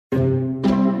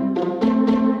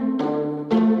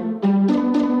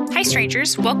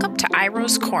strangers, welcome to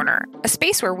Iroh's Corner, a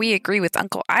space where we agree with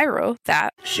Uncle Iroh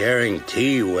that sharing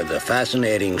tea with a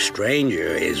fascinating stranger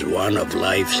is one of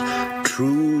life's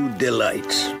true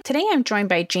delights. Today I'm joined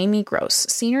by Jamie Gross,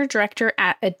 Senior Director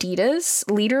at Adidas,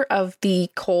 leader of the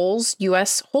Kohl's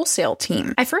U.S. wholesale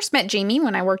team. I first met Jamie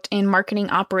when I worked in marketing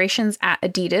operations at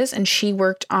Adidas, and she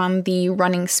worked on the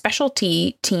running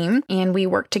specialty team, and we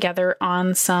worked together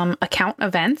on some account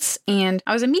events, and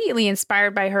I was immediately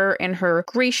inspired by her and her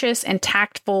gracious and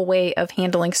tactful way of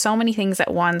handling so many things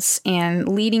at once and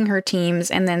leading her teams,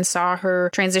 and then saw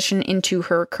her transition into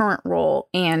her current role.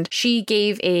 And she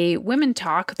gave a women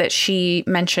talk that she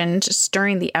mentioned just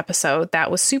during the episode that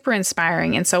was super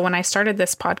inspiring. And so when I started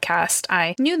this podcast,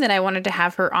 I knew that I wanted to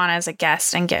have her on as a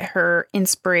guest and get her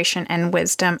inspiration and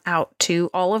wisdom out to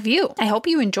all of you. I hope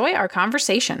you enjoy our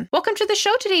conversation. Welcome to the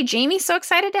show today, Jamie. So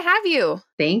excited to have you.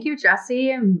 Thank you,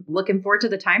 Jesse. I'm looking forward to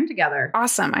the time together.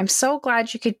 Awesome. I'm so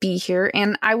glad you could be here.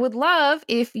 And I would love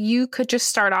if you could just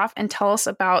start off and tell us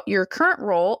about your current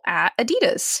role at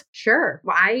Adidas. Sure.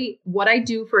 Well, what I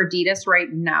do for Adidas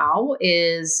right now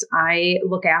is I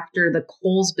look after the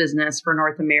Kohl's business for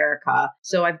North America.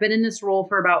 So I've been in this role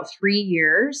for about 3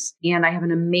 years, and I have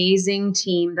an amazing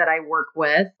team that I work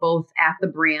with, both at the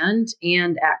brand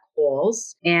and at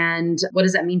Kohl's. And what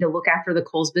does that mean to look after the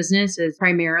Kohl's business is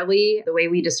primarily the way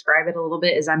we describe it a little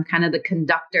bit is I'm kind of the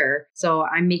conductor. So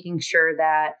I'm making sure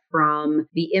that from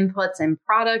the inputs and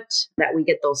product that we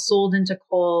get those sold into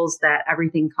Kohl's, that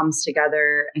everything comes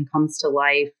together and comes to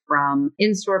life from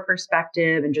in-store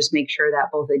perspective, and just make sure that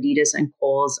both Adidas and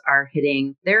Kohl's are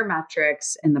hitting their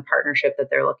metrics and the partnership that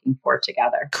they're looking for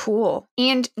together. Cool.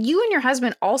 And you and your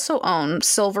husband also own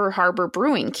Silver Harbor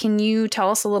Brewing. Can you tell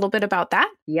us a little bit about that?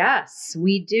 Yes,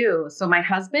 we do. So my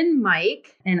husband,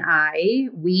 Mike, and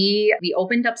we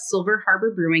opened up Silver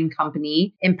Harbor Brewing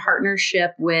Company in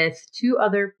partnership with two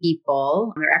other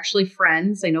people. They're actually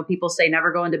friends. I know people say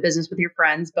never go into business with your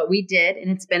friends, but we did,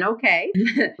 and it's been okay.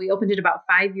 We opened it about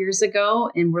 5 years ago,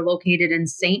 and we're located in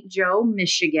St. Joe,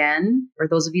 Michigan. For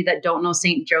those of you that don't know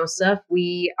St. Joseph,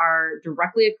 we are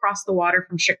directly across the water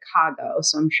from Chicago.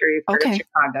 So I'm sure you've heard of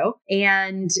Chicago.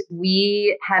 And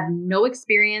we have no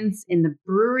experience in the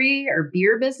brewery or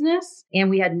beer business, and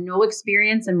we had no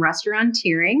experience in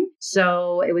restauranteering.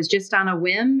 So it was just on a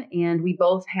whim, and we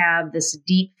both have this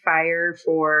deep fire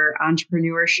for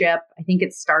entrepreneurship. I think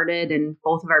it started in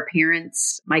both of our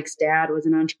parents. Mike's dad was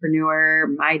an entrepreneur.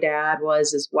 My dad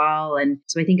was as well. And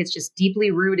so I think it's just deeply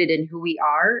rooted in who we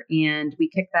are. And we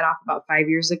kicked that off about 5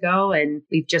 years ago, and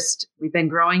we've been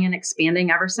growing and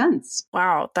expanding ever since.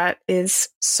 Wow, that is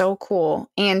so cool.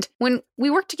 And when we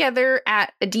worked together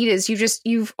at Adidas,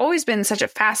 you've always been such a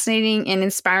fascinating and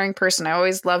inspiring person. I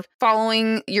always loved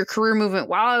following your career movement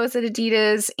while I was at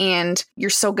Adidas, and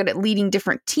you're so good at leading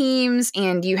different teams,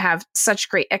 and you have such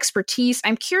great expertise.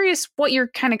 I'm curious what your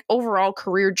kind of overall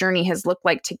career journey has looked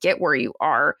like to get where you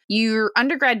are. Your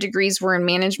undergrad degrees were in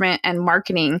management and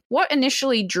marketing. What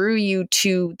initially drew you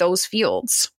to those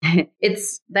fields?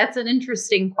 That's an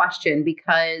interesting question,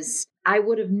 because I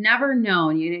would have never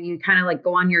known. You kind of like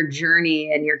go on your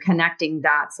journey and you're connecting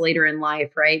dots later in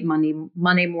life, right? Monday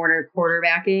morning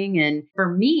quarterbacking. And for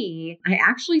me, I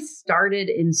actually started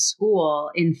in school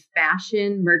in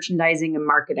fashion, merchandising, and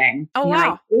marketing. Oh,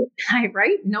 wow.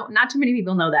 Right? No, not too many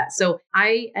people know that. So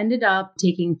I ended up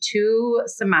taking 2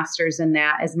 semesters in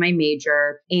that as my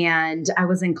major. And I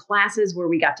was in classes where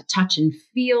we got to touch and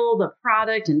feel the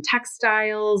product and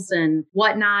textiles and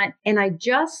whatnot. And I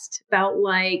just felt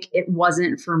like it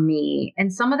wasn't for me.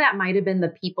 And some of that might have been the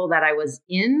people that I was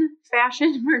in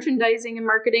fashion, merchandising, and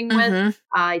marketing with.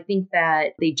 I think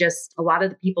that a lot of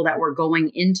the people that were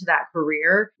going into that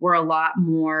career were a lot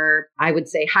more, I would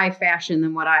say, high fashion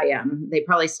than what I am. They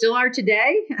probably still are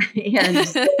today. And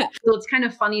so it's kind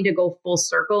of funny to go full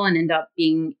circle and end up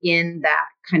being in that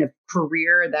kind of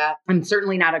career that I'm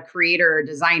certainly not a creator or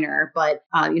designer, but,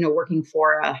 working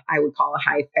for I would call a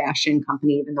high fashion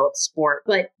company, even though it's sport.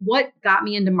 But what got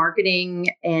me into marketing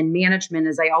and management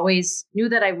is I always knew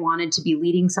that I wanted to be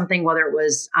leading something, whether it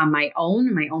was on my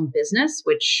own business,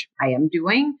 which I am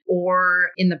doing, or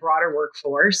in the broader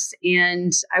workforce.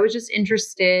 And I was just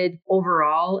interested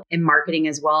overall in marketing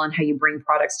as well, and how you bring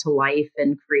products to life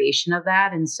and creation of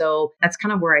that. And so that's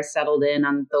kind of where I settled in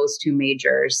on those 2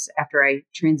 majors after I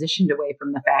transitioned away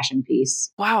from the fashion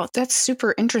piece. Wow, that's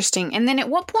super interesting. And then at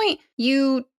what point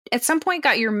you at some point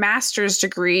got your master's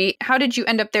degree. How did you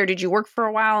end up there? Did you work for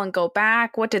a while and go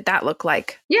back? What did that look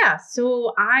like? Yeah.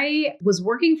 So I was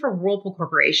working for Whirlpool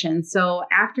Corporation. So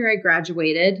after I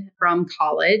graduated from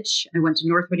college, I went to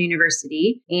Northwood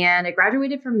University and I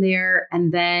graduated from there.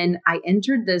 And then I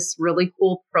entered this really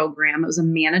cool program. It was a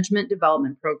management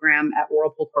development program at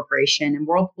Whirlpool Corporation. And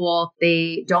Whirlpool,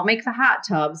 they don't make the hot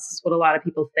tubs, is what a lot of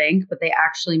people think, but they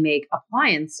actually make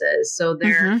appliances. So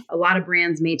there are a lot of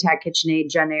brands, Maytag,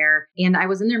 KitchenAid, JennAir. And I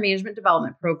was in their management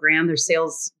development program, their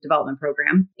sales development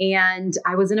program. And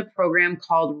I was in a program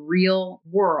called Real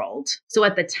World. So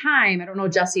at the time, I don't know,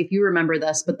 Jesse, if you remember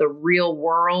this, but the Real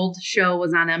World show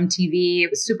was on MTV. It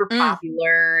was super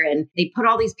popular and they put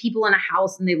all these people in a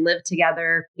house and they lived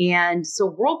together. And so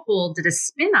Whirlpool did a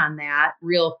spin on that,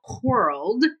 Real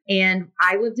World. And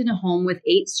I lived in a home with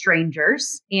 8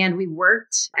 strangers and we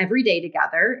worked every day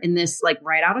together in this, like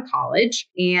right out of college.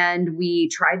 And we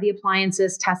tried the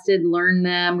appliances, tested, learned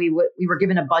them. We were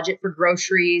given a budget for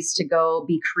groceries to go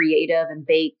be creative and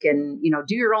bake and,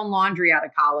 do your own laundry out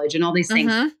of college and all these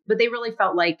things. But they really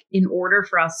felt like in order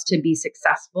for us to be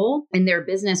successful in their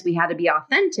business, we had to be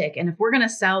authentic. And if we're going to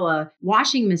sell a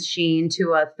washing machine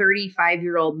to a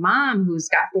 35-year-old mom who's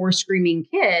got 4 screaming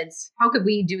kids, how could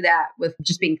we do that with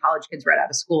just being college kids right out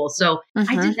of school? So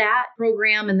I did that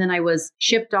program. And then I was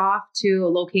shipped off to a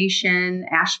location,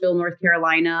 Asheville, North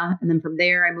Carolina. And then from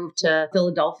there, I moved to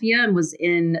Philadelphia and was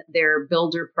in their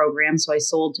builder program. So I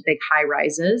sold to big high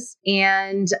rises.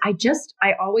 And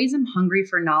I always am hungry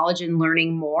for knowledge and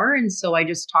learning more. And so I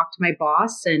just talked to my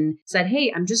boss and said,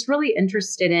 hey, I'm just really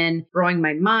interested in growing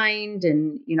my mind.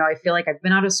 And, I feel like I've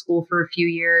been out of school for a few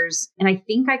years and I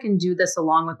think I can do this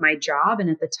along with my job. And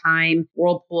at the time,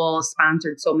 Whirlpool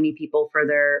sponsored so many people for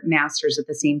their masters at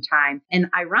the same time. And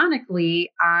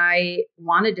ironically, I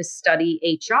wanted to study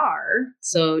HR.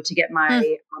 So to get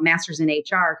my master's in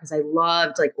HR, because I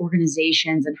loved like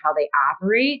organizations and how they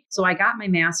operate. So I got my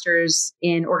master's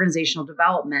in organizational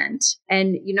development.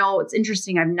 And, it's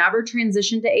interesting. I've never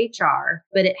transitioned to HR,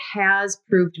 but it has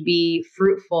proved to be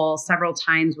fruitful several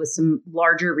times with some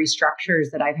larger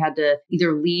restructures that I've had to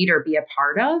either lead or be a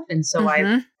part of. And so I've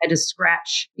had to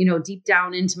scratch, deep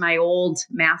down into my old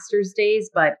master's days,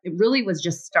 but it really was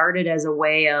just started as a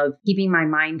way of keeping my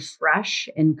mind fresh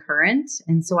and current.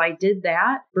 And so I did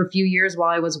that for a few years while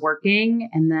I was working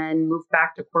and then moved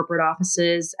back to corporate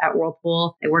offices at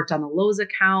Whirlpool. I worked on the Lowe's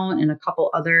account and a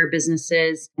couple other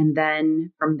businesses. And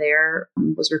then from there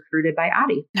was recruited by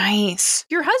Adi. Nice.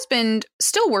 Your husband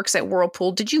still works at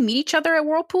Whirlpool. Did you meet each other at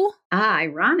Whirlpool?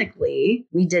 Ironically,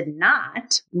 we did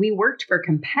not. We worked for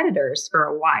competitors for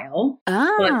a while,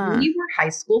 but we were high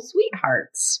school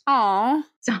sweethearts. Aw.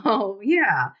 So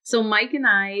yeah. So Mike and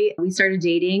I, we started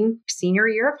dating senior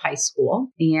year of high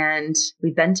school and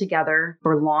we've been together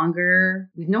for longer.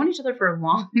 We've known each other for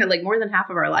like more than half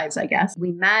of our lives, I guess.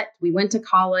 We met, we went to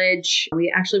college.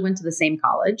 We actually went to the same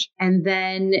college. And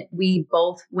then we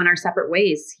both went our separate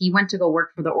ways. He went to go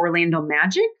work for the Orlando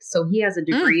Magic. So he has a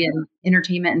degree in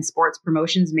entertainment and sports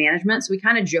promotions management. So we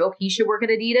kind of joke he should work at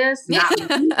Adidas. Not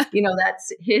me.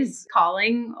 That's his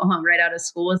calling right out of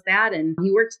school is that. And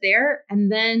he worked there.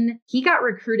 And then he got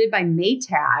recruited by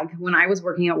Maytag when I was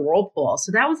working at Whirlpool.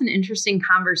 So that was an interesting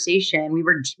conversation. We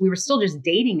were still just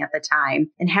dating at the time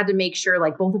and had to make sure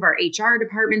like both of our HR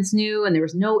departments knew and there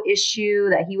was no issue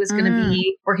that he was going to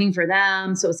be working for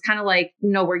them. So it's kind of like,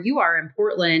 where you are in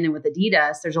Portland and with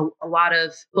Adidas, there's a lot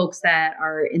of folks that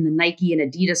are in the Nike and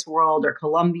Adidas world or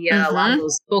Columbia. A lot of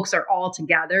those folks are all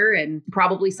together and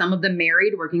probably some of them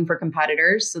married working for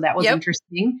competitors. So that was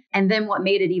interesting. And then what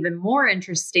made it even more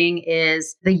interesting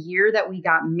is the year that we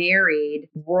got married,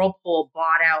 Whirlpool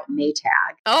bought out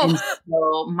Maytag. Oh. And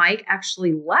so Mike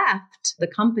actually left the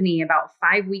company about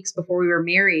 5 weeks before we were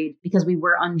married because we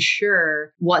were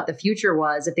unsure what the future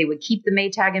was, if they would keep the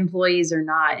Maytag employees or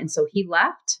not. And so he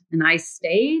left and I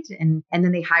stayed and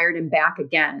then they hired him back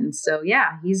again. So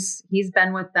yeah, he's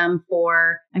been with them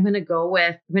for, I'm going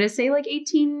to say like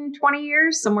 18, 20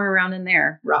 years, somewhere around in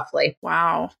there, roughly.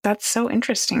 Wow. That's so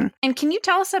interesting. And can you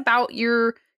tell us about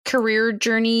your career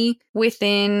journey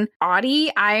within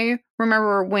Adi? I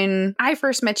remember when I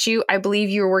first met you, I believe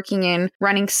you were working in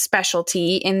running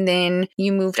specialty and then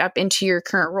you moved up into your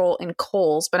current role in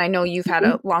Kohl's, but I know you've had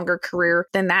a longer career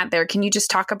than that there. Can you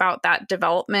just talk about that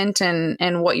development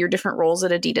and what your different roles at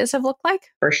Adidas have looked like?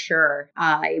 For sure.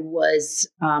 I was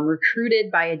recruited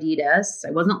by Adidas.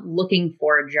 I wasn't looking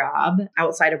for a job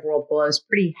outside of Whirlpool. I was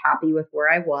pretty happy with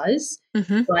where I was.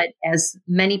 But as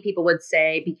many people would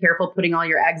say, be careful putting all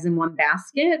your eggs in one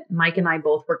basket. Mike and I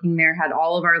both working there had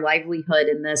all of our livelihood livelihood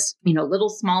in this, little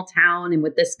small town and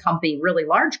with this company, really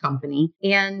large company.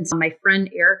 And my friend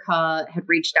Erica had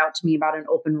reached out to me about an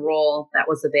open role that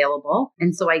was available.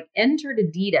 And so I entered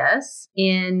Adidas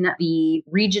in the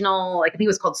regional, I think it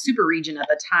was called Super Region at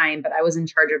the time, but I was in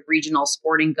charge of regional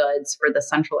sporting goods for the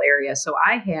central area. So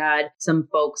I had some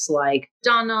folks like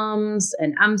Dunham's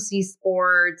and MC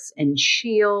Sports and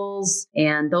Shields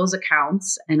and those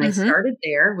accounts. And I started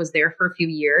there, was there for a few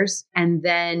years. And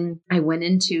then I went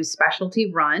into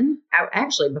Specialty Run.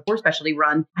 Actually, before Specialty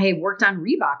Run, I worked on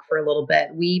Reebok for a little bit.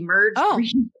 We merged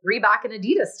Reebok and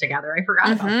Adidas together. I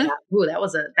forgot about that. Ooh, that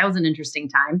was an interesting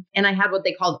time. And I had what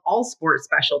they called all sport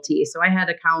specialty. So I had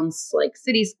accounts like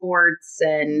City Sports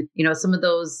and, some of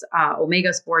those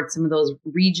Omega Sports, some of those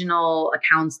regional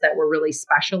accounts that were really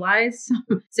specialized.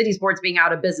 City Sports being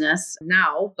out of business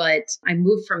now, but I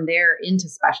moved from there into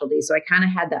specialty. So I kind of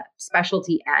had that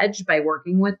specialty edge by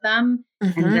working with them.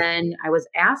 And then I was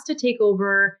asked to take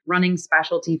over running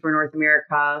specialty for North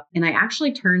America. And I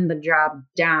actually turned the job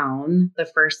down the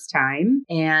first time.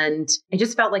 And I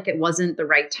just felt like it wasn't the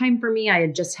right time for me. I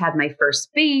had just had my first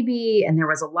baby and there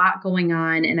was a lot going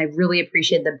on. And I really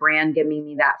appreciated the brand giving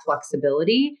me that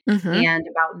flexibility. And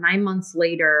about 9 months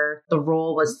later, the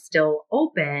role was still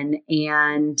open.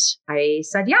 And I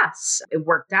said yes. It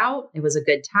worked out. It was a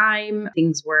good time.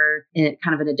 Things were in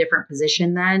a different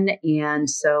position then. And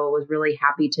so I was really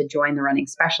happy to join the running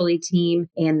specialty team.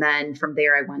 And then from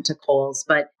there, I went to Kohl's.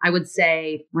 But I would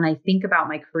say when I think about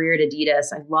my career at Adidas,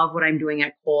 I love what I'm doing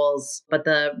at Kohl's, but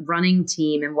the running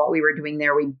team and what we were doing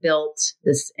there, we built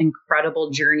this incredible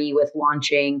journey with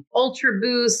launching Ultra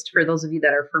Boost. For those of you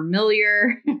that are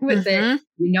familiar with it,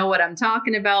 you know what I'm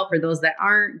talking about. For those that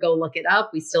aren't, go look it up.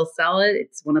 We still sell it.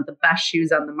 It's one of the best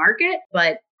shoes on the market,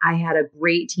 but I had a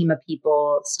great team of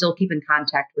people, still keep in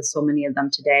contact with so many of them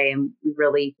today. And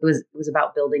it was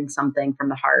about building something from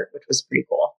the heart, which was pretty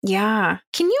cool. Yeah.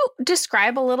 Can you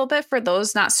describe a little bit for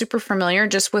those not super familiar,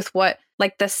 just with what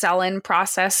like the sell-in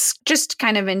process, just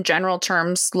kind of in general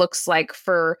terms, looks like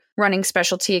for running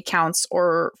specialty accounts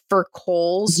or for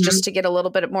Kohl's, just to get a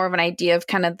little bit more of an idea of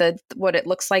kind of what it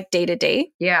looks like day to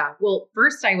day? Yeah. Well,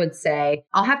 first I would say,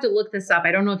 I'll have to look this up.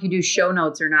 I don't know if you do show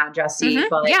notes or not, Jessie,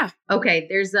 but okay.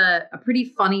 There's a pretty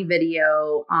funny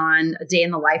video on a day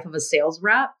in the life of a sales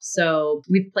rep. So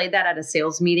we've played that at a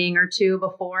sales meeting or two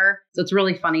before. So it's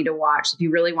really funny to watch. If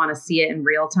you really want to see it in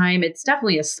real time, it's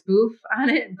definitely a spoof on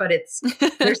it, but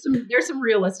there's some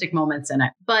realistic moments in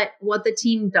it. But what the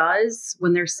team does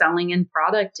when they're selling in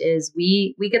product is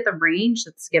we get the range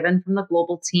that's given from the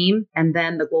global team. And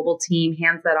then the global team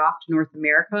hands that off to North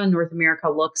America. North America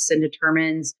looks and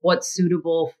determines what's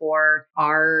suitable for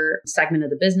our segment of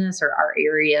the business or our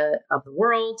area of the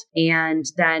world. And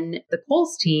then the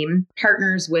Kohl's team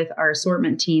partners with our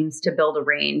assortment teams to build a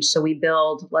range. So we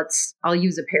build, I'll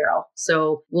use apparel.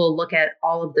 So we'll look at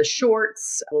all of the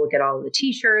shorts, we'll look at all of the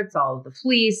t-shirts, all of the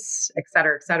fleece, et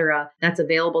cetera, that's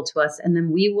available to us. And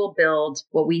then we will build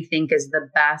what we think is the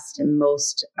best and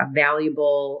most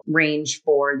valuable range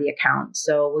for the account.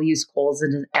 So we'll use Kohl's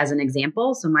as an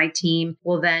example. So my team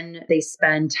will they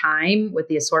spend time with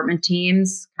the assortment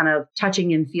teams, kind of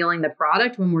touching and feeling the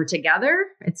product when we're together.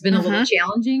 It's been a little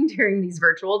challenging during these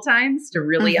virtual times to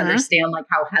really understand like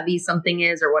how heavy something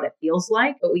is or what it feels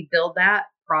like, but we build that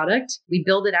product. We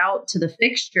build it out to the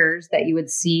fixtures that you would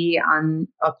see on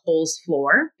a Kohl's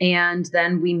floor. And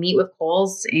then we meet with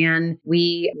Kohl's and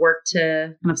we work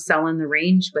to kind of sell in the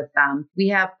range with them. We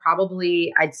have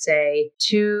probably, I'd say,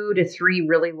 2 to 3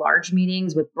 really large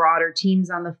meetings with broader teams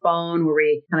on the phone where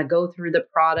we kind of go through the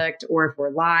product, or if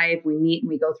we're live, we meet and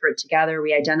we go through it together.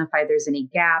 We identify if there's any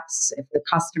gaps, if the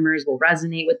customers will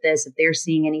resonate with this, if they're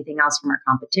seeing anything else from our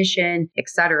competition, et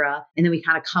cetera. And then we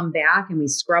kind of come back and we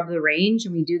scrub the range,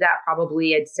 and we do that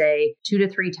probably, I'd say, 2 to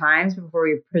 3 times before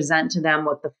we present to them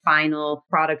what the final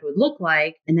product would look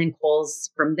like. And then Kohl's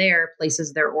from there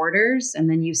places their orders. And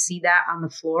then you see that on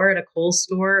the floor at a Kohl's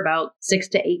store about 6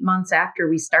 to 8 months after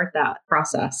we start that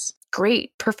process.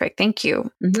 Great. Perfect. Thank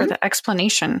you for the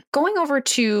explanation. Going over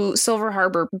to Silver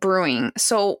Harbor Brewing.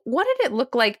 So what did it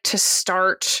look like to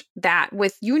start that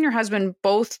with you and your husband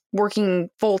both working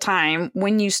full time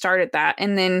when you started that?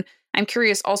 And then I'm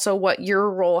curious also what your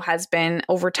role has been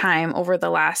over time, over the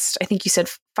last, I think you said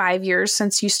 5 years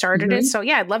since you started it. So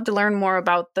yeah, I'd love to learn more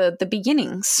about the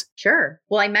beginnings. Sure.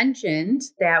 Well, I mentioned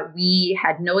that we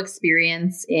had no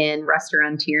experience in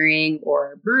restauranteering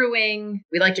or brewing.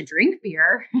 We like to drink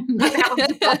beer. We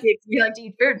like to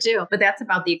eat food too, but that's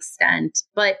about the extent.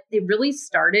 But it really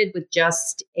started with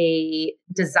just a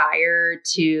desire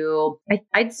to,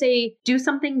 I'd say, do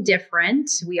something different.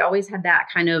 We always had that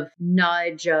kind of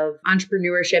nudge of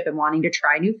entrepreneurship and wanting to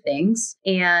try new things,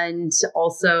 and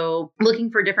also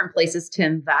looking for different places to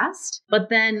invest, but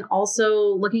then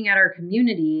also looking at our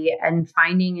community and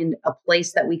finding a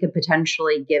place that we could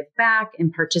potentially give back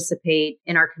and participate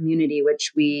in our community,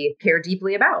 which we care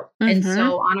deeply about. And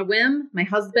so on a whim, my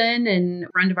husband and a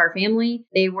friend of our family,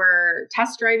 they were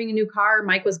test driving a new car.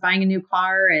 Mike was buying a new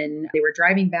car, and they were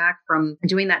driving back from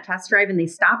doing that test drive, and they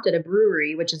stopped at a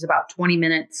brewery, which is about 20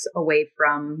 minutes away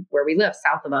from where we live,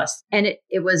 south of us. And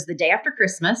it was the day after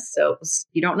Christmas. So it was,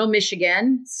 you don't know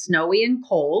Michigan, snowy and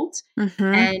cold.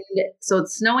 And so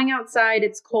it's snowing outside.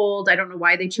 It's cold. I don't know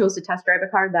why they chose to test drive a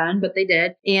car then, but they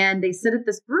did. And they sit at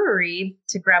this brewery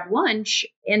to grab lunch,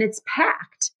 and it's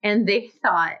packed. And they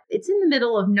thought, it's in the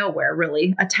middle of nowhere,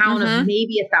 really, a town of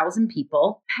maybe 1,000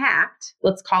 people, packed.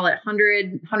 Let's call it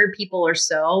 100 people or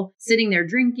so, sitting there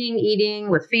drinking, eating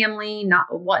with family, not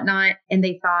whatnot. And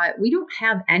they thought, we don't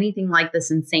have anything like this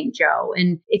in St. Joe.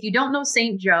 And if you don't know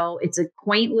St. Joe, it's a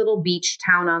quaint little beach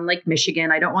town on Lake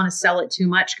Michigan. I don't want to sell it too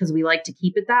much because we like to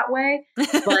keep it that way.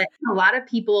 But a lot of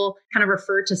people kind of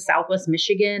refer to Southwest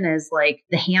Michigan as like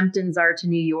the Hamptons are to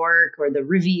New York, or the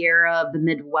Riviera of the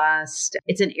Midwest.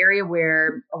 It's an area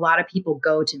where a lot of people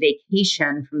go to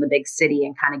vacation from the big city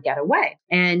and kind of get away.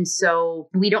 And so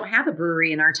we don't have a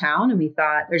brewery in our town. And we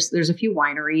thought there's a few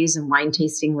wineries and wine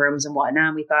tasting rooms and whatnot.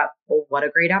 And we thought, well, what a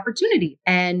great opportunity.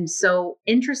 And so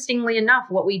interestingly enough,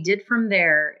 what we did from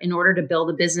there in order to build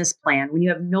a business plan, when you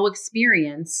have no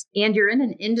experience and you're in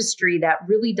an industry that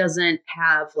really doesn't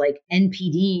have like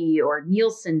NPD or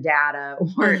Nielsen data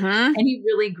or any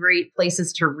really great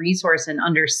places to resource and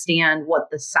understand what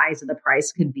the size of the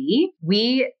price could be,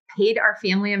 we paid our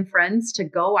family and friends to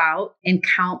go out and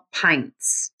count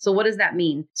pints. So what does that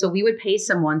mean? So we would pay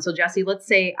someone. So Jesse, let's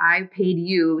say I paid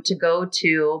you to go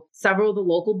to several of the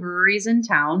local breweries in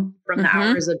town from the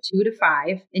hours of 2 to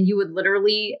 5. And you would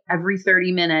literally every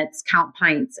 30 minutes count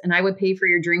pints, and I would pay for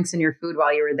your drinks and your food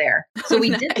while you were there. So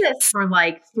we did this for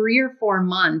like 3 or 4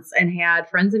 months and had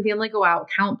friends and family go out,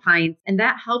 count pints. And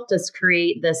that helped us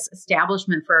create this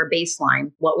establishment for our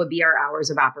baseline. What would be our hours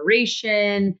of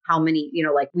operation? How many,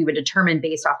 like we would determine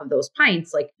based off of those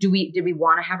pints, like, did we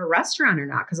want to have a restaurant or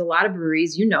not? Because a lot of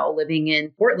breweries, living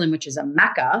in Portland, which is a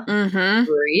mecca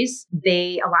breweries,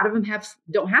 a lot of them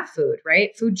don't have food,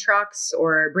 right? Food trucks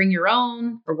or bring your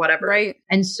own or whatever. Right.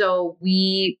 And so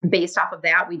based off of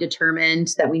that, we determined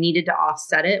that we needed to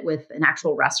offset it with an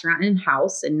actual restaurant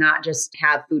in-house and not just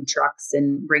have food trucks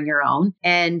and bring your own.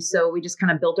 And so we just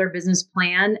kind of built our business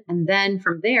plan. And then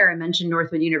from there, I mentioned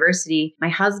Northwood University. My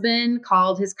husband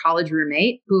called his college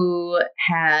roommate, who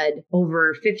had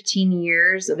over 15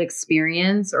 years of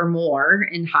experience or more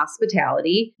in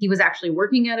hospitality. He was actually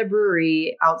working at a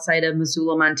brewery outside of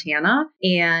Missoula, Montana.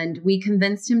 And we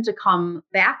convinced him to come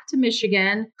back to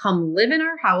Michigan, come live in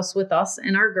our house with us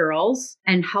and our girls,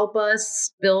 and help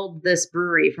us build this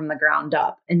brewery from the ground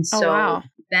up. And so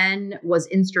Ben was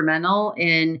instrumental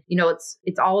in,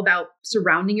 it's all about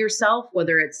surrounding yourself,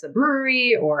 whether it's the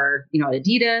brewery or,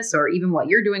 Adidas, or even what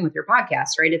you're doing with your podcast,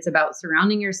 right? It's about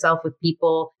surrounding yourself with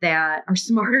people that are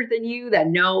smarter than you, that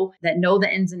know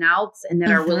the ins and outs, and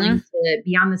that are willing to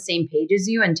be on the same page as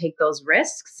you and take those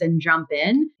risks and jump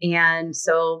in. And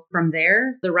so from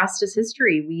there, the rest is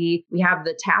history. We have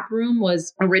the tap room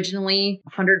was originally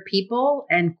 100 people,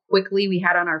 and quickly we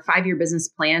had on our 5-year business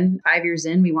plan, 5 years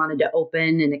in, we wanted to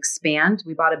open and expand.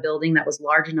 We bought a building that was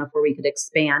large enough where we could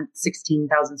expand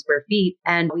 16,000 square feet.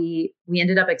 And we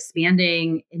ended up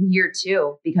expanding in year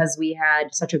 2 because we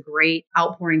had such a great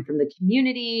outpouring from the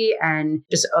community and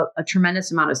just a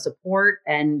tremendous amount of support.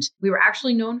 And we were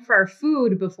actually known for our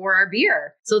food before our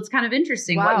beer. So it's kind of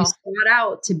interesting. What you sought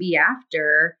out to be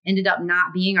after ended up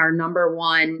not being our number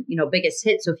one, biggest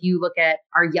hit. So if you look at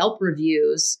our Yelp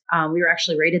reviews, we were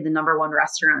actually rated the number 1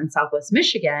 restaurant in Southwest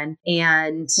Michigan.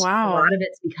 And a lot of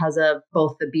it's because of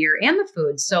both the beer and the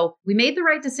food. So we made the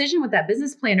right decision with that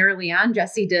business plan early on,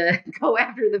 Jesse, to go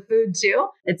after the food too.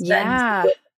 It's been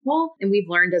successful, and we've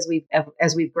learned as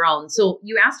we've grown. So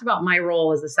you asked about my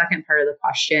role as the second part of the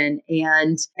question,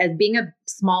 and as being a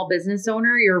small business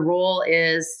owner, your role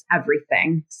is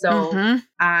everything. So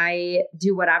I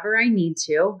do whatever I need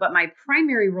to, but my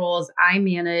primary role is I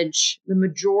manage the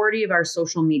majority of our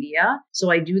social media.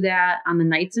 So I do that on the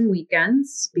nights and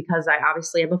weekends because I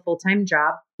obviously have a full-time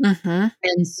job.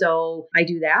 And so I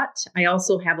do that. I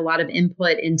also have a lot of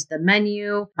input into the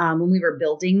menu. When we were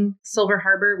building Silver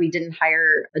Harbor, we didn't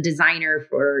hire a designer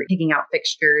for picking out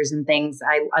fixtures and things.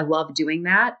 I love doing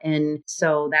that. And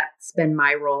so that's been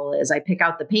my role is I pick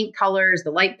out the paint colors, the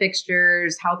light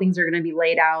fixtures, how things are going to be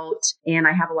laid out. And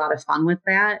I have a lot of fun with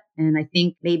that. And I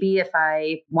think maybe if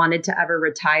I wanted to ever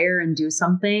retire and do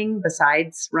something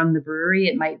besides run the brewery,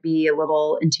 it might be a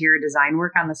little interior design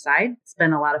work on the side. It's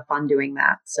been a lot of fun doing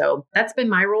that. So that's been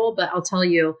my role. But I'll tell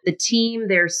you, the team,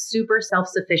 they're super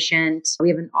self-sufficient. We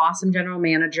have an awesome general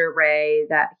manager, Ray,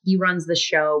 that he runs the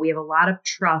show. We have a lot of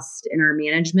trust in our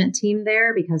management team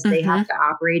there because they have to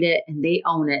operate it and they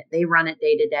own it. They run it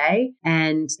day to day.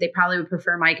 And they probably would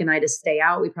prefer Mike and I to stay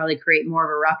out. We probably create more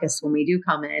of a ruckus when we do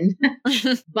come in.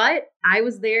 But I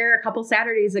was there a couple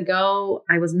Saturdays ago.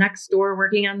 I was next door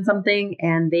working on something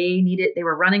and they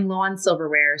were running low on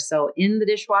silverware. So in the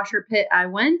dishwasher pit, I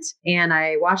went and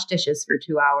I washed dishes for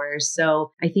 2 hours.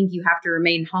 So I think you have to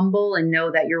remain humble and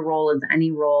know that your role is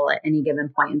any role at any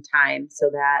given point in time so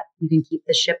that you can keep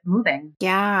the ship moving.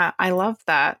 Yeah, I love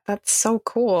that. That's so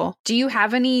cool. Do you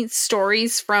have any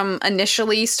stories from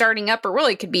initially starting up, or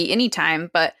really it could be any time,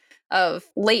 but of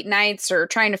late nights or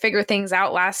trying to figure things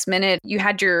out last minute? You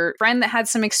had your friend that had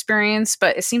some experience,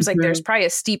 but it seems like there's probably a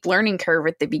steep learning curve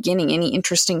at the beginning. Any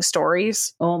interesting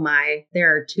stories? Oh my,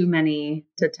 there are too many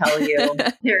to tell you.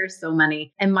 There are so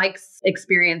many. And Mike's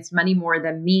experienced many more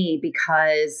than me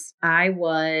because I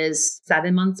was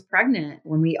 7 months pregnant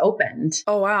when we opened.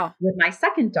 Oh, wow. With my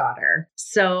second daughter.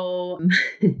 So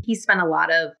he spent a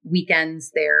lot of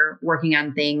weekends there working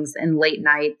on things and late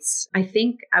nights. I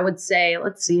think I would say,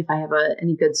 let's see if I have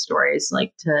any good stories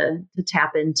like to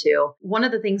tap into. One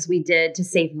of the things we did to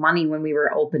save money when we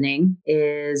were opening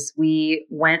is we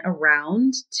went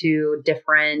around to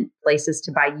different places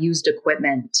to buy used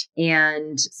equipment.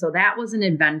 And so that was an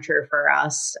adventure for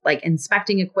us, like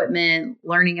inspecting equipment,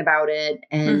 learning about it.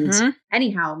 And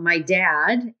anyhow, my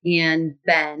dad and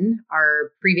Ben,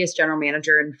 our previous general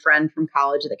manager and friend from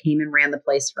college that came and ran the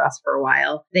place for us for a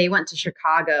while, they went to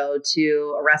Chicago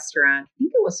to a restaurant. I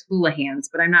think it was Houlihan's,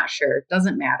 but I'm not sure.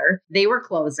 Doesn't matter. They were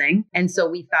closing. And so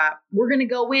we thought, we're going to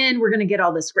go in, we're going to get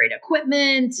all this great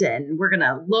equipment and we're going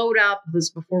to load up. This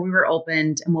was before we were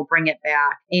opened and we'll bring it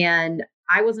back. And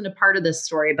I wasn't a part of this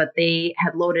story, but they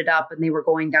had loaded up and they were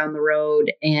going down the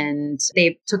road and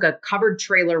they took a covered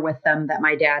trailer with them that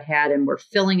my dad had and were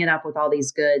filling it up with all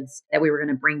these goods that we were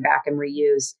going to bring back and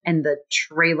reuse. And the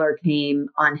trailer came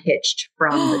unhitched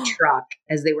from the truck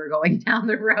as they were going down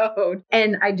the road.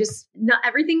 And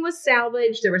everything was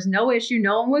salvaged. There was no issue.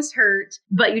 No one was hurt.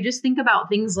 But you just think about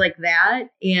things like that.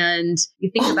 And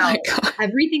you think about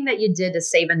everything that you did to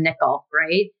save a nickel,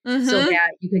 right? So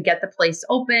that you could get the place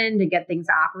open, to get things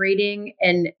operating.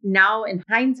 And now in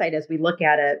hindsight, as we look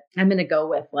at it, I'm going to go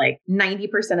with like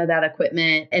 90% of that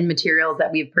equipment and materials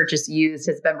that we've purchased used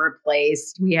has been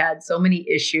replaced. We had so many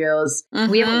issues.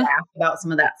 We have a laugh about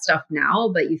some of that stuff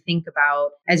now, but you think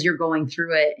about as you're going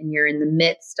through it and you're in the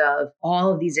midst of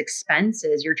all of these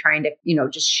expenses, you're trying to,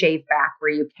 just shave back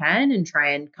where you can and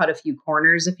try and cut a few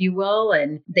corners, if you will.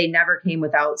 And they never came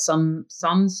without some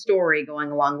story going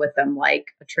along with them, like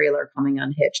a trailer coming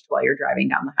unhitched while you're driving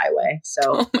down the highway. So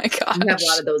oh my gosh, you have a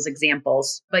lot of those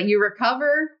examples, but you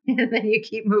recover and then you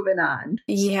keep moving on.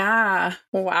 Yeah.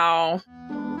 Wow.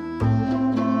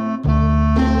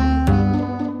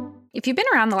 If you've been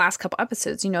around the last couple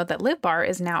episodes, you know that Live Bar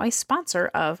is now a sponsor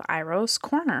of Iro's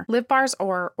Corner. Live Bars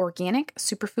are organic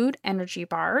superfood energy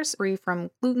bars free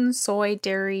from gluten, soy,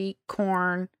 dairy,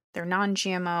 corn. They're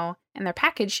non-GMO, and they're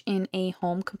packaged in a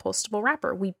home compostable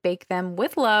wrapper. We bake them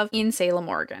with love in Salem,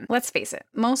 Oregon. Let's face it,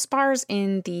 most bars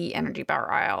in the energy bar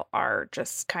aisle are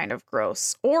just kind of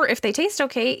gross. Or if they taste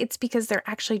okay, it's because they're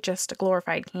actually just a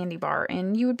glorified candy bar,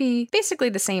 and you would be basically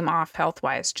the same off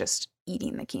health-wise, just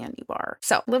eating the candy bar.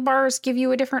 So Live Bars give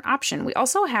you a different option. We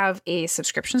also have a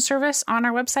subscription service on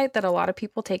our website that a lot of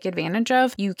people take advantage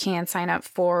of. You can sign up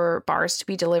for bars to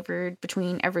be delivered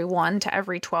between every 1 to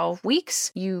every 12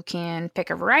 weeks. You can pick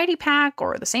a variety pack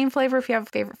or the same flavor if you have a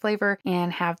favorite flavor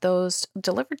and have those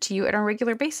delivered to you at a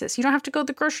regular basis. You don't have to go to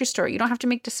the grocery store. You don't have to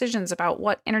make decisions about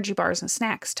what energy bars and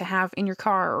snacks to have in your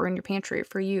car or in your pantry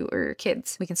for you or your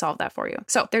kids. We can solve that for you.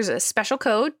 So there's a special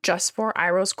code just for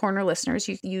Iro's Corner listeners.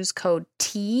 You use code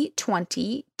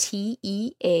T20,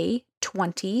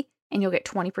 TEA20, and you'll get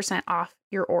 20% off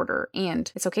your order.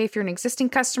 And it's okay if you're an existing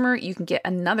customer, you can get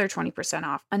another 20%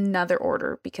 off another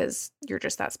order because you're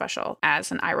just that special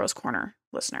as an iRose Corner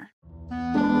listener.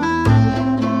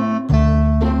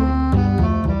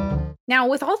 Now,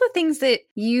 with all the things that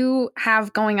you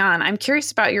have going on, I'm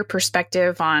curious about your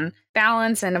perspective on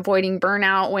balance and avoiding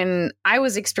burnout. When I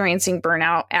was experiencing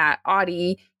burnout at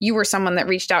Audi, you were someone that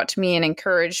reached out to me and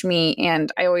encouraged me, and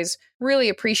I always really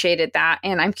appreciated that.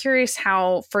 And I'm curious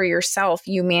how, for yourself,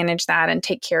 you manage that and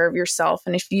take care of yourself,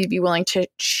 and if you'd be willing to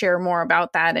share more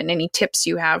about that and any tips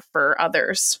you have for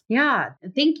others. Yeah,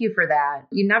 thank you for that.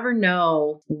 You never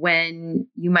know when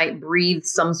you might breathe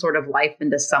some sort of life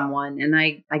into someone. And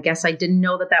I guess I didn't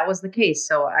know that that was the case.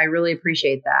 So I really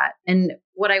appreciate that. And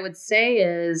what I would say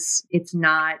is it's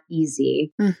not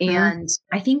easy. Mm-hmm. And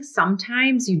I think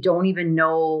sometimes you don't even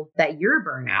know that you're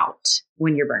burnout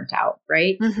when you're burnt out,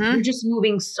 right? Mm-hmm. You're just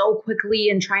moving so quickly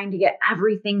and trying to get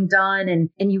everything done.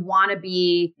 And you want to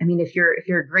be, I mean, if you're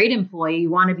a great employee, you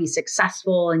want to be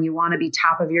successful and you want to be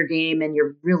top of your game, and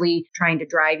you're really trying to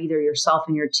drive either yourself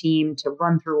and your team to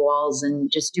run through walls and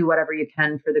just do whatever you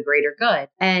can for the greater good.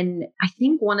 And I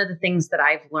think one of the things that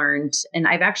I've learned, and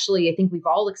I think we've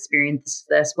all experienced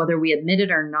this, whether we admit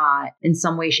it or not, in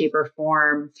some way, shape, or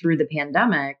form through the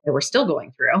pandemic that we're still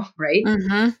going through, right?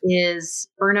 Mm-hmm. Is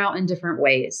burnout in different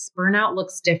ways. Burnout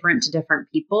looks different to different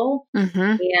people.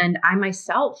 Mm-hmm. And I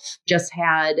myself just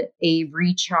had a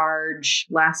recharge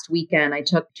last weekend. I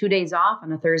took 2 days off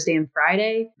on a Thursday and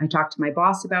Friday. I talked to my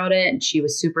boss about it, and she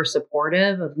was super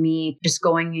supportive of me just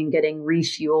going and getting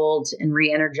refueled and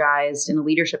re-energized in a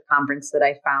leadership conference that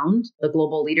I found, the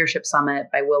Global Leadership Summit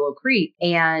by Willow Creek.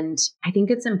 And I think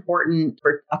it's important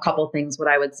for a couple things. What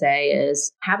I would say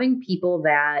is having people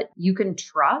that you can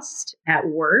trust at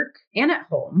work and at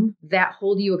home that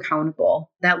hold you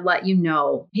accountable, that let you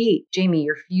know, hey, Jamie,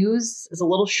 your fuse is a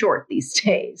little short these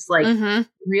days. Like, Mm-hmm.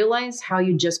 realize how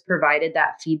you just provided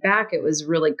that feedback. It was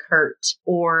really curt.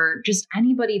 Or just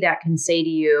anybody that can say to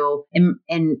you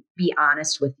and be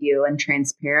honest with you and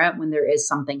transparent when there is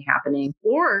something happening,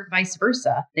 or vice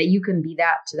versa, that you can be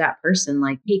that to that person.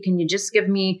 Like, hey, can you just give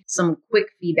me some quick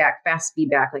feedback, fast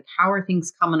feedback? Like, how are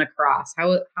things coming across?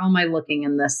 How am I looking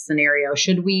in this scenario?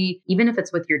 Should we, even if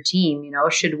it's with your team,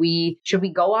 should we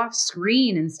go off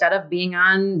screen instead of being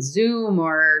on Zoom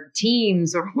or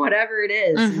Teams or whatever it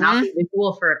is, Mm-hmm. not be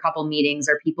visual for a couple meetings?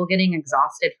 Are people getting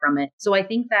exhausted from it? So I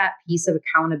think that piece of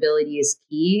accountability is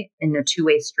key in a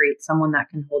two-way street, someone that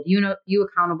can hold you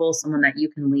accountable, someone that you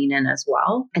can lean in as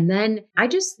well. And then I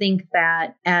just think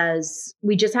that as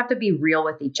we just have to be real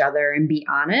with each other and be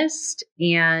honest.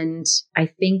 And I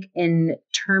think in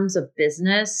terms of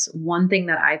business, one thing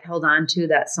that I've held on to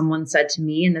that someone said to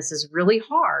me, and this is really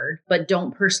hard, but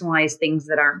don't personalize things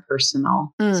that aren't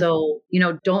personal. So,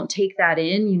 don't take that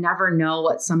in. You never know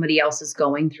what somebody else is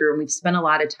going through. And we've spent a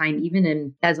lot of time,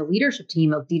 even as a leadership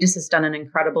team, Adidas has done an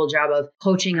incredible job of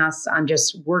coaching us on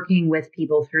just working with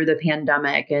people through the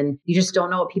pandemic. And you just don't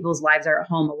know what people's lives are at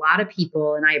home. A lot of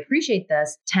people, and I appreciate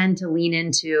this, tend to lean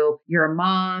into, you're a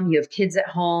mom, you have kids at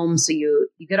home. So you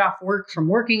get off work from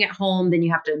working at home, then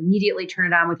you have to immediately turn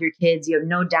it on with your kids. You have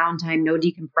no downtime, no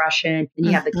decompression. Then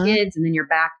you have the kids, and then you're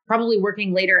back probably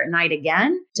working later at night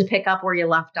again to pick up where you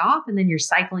left off. And then you're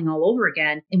cycling all over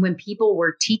again. And when people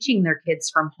were teaching their kids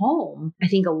from home, I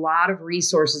think a lot of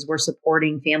resources were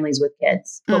supporting families with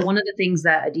kids. But one of the things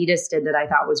that Adidas did that I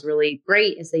thought was really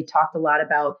great is they talked a lot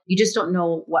about, you just don't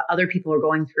know what other people are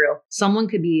going through. Someone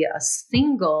could be a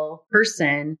single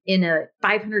person in a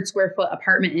 500 square foot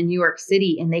apartment in New York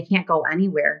City, and they can't go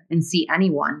anywhere and see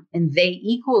anyone. And they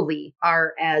equally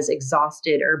are as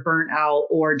exhausted or burnt out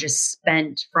or just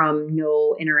spent from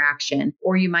no interaction.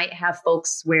 Or you might have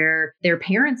folks where their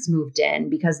parents moved in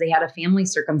because they had a family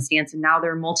circumstance, and now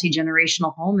they're a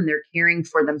multi-generational home and they're caring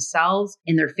for themselves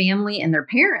and their family and their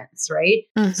parents, right?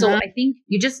 Mm-hmm. So I think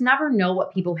you just never know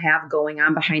what people have going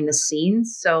on behind the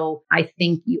scenes. So I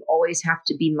think you always have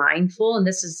to be mindful. And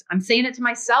I'm saying it to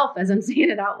myself as I'm saying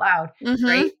it out loud,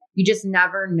 right? You just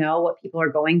never know what people are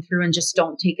going through, and just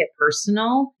don't take it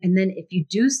personal. And then if you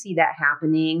do see that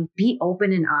happening, be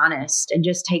open and honest and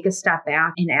just take a step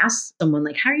back and ask someone,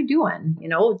 like, how are you doing?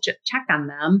 Check on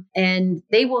them. And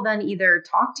they will then either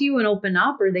talk to you and open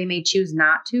up, or they may choose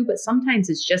not to. But sometimes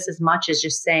it's just as much as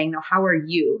just saying, no, how are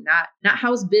you? Not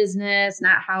how's business,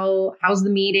 not how's the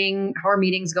meeting, how are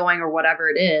meetings going, or whatever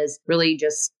it is. Really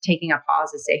just taking a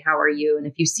pause to say, how are you? And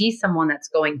if you see someone that's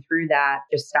going through that,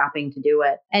 just stopping to do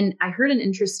it. And I heard an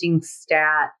interesting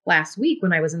stat last week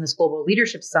when I was in this Global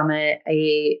Leadership Summit.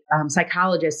 A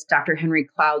psychologist, Dr. Henry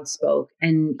Cloud, spoke,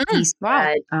 and he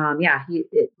said,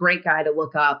 great guy to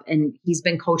look up. And he's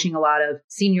been coaching a lot of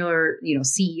senior,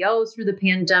 CEOs through the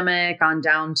pandemic on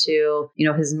down to,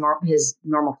 his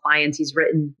normal clients. He's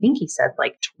written, I think he said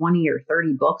like 20 or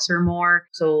 30 books or more.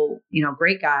 So,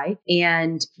 great guy.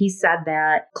 And he said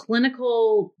that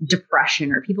clinical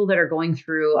depression, or people that are going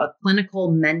through a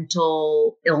clinical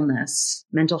mental illness,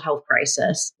 mental health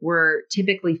crisis, were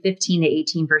typically 15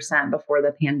 to 18% before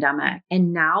the pandemic.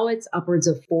 And now it's upwards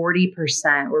of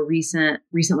 40%, or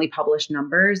recently published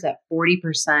numbers that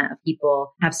 40% of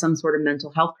people have some sort of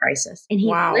mental health crisis. And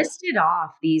he listed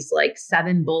off these like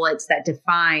 7 bullets that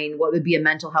define what would be a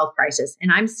mental health crisis.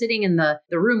 And I'm sitting in the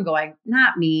room going,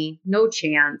 not me, no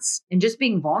chance. And just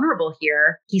being vulnerable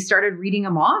here, he started reading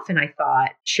them off. And I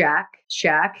thought,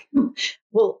 check.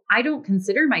 Well, I don't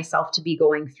consider myself to be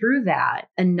going through that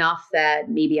enough that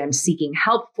maybe I'm seeking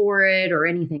help for it or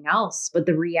anything else. But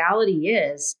the reality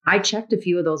is I checked a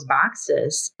few of those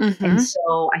boxes. Mm-hmm. And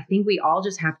so I think we all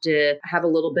just have to have a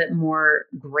little bit more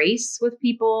grace with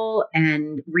people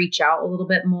and reach out a little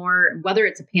bit more, whether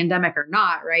it's a pandemic or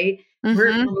not, right? Mm-hmm.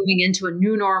 We're moving into a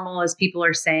new normal, as people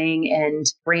are saying, and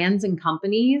brands and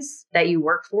companies that you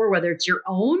work for, whether it's your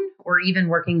own or even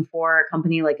working for a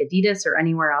company like Adidas or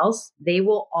anywhere else, they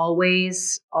will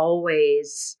always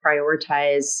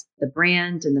prioritize the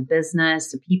brand and the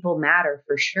business. The people matter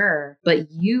for sure,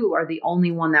 but you are the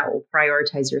only one that will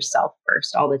prioritize yourself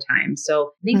first all the time.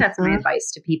 So I think that's my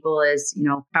advice to people is,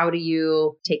 how do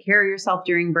you take care of yourself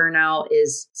during burnout?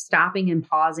 Is stopping and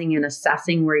pausing and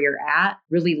assessing where you're at,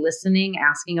 really listening,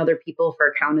 asking other people for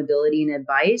accountability and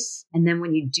advice. And then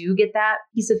when you do get that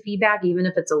piece of feedback, even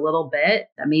if it's a little bit,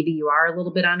 that maybe you are a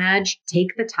little bit on edge,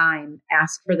 take the time,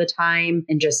 ask for the time,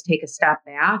 and just take a step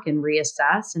back and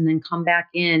reassess, and then come back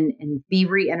in and be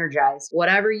re-energized.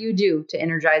 Whatever you do to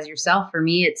energize yourself. For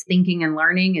me, it's thinking and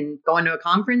learning and going to a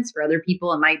conference. For other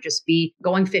people, it might just be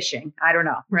going fishing. I don't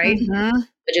know, right? Mm-hmm.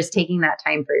 But just taking that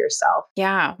time for yourself.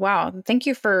 Yeah. Wow. Thank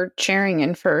you for sharing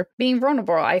and for being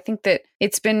vulnerable. I think that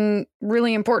it's been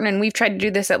really important. And we've tried to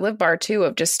do this at Live Bar too,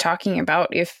 of just talking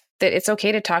about that it's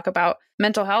okay to talk about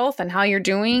mental health and how you're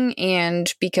doing.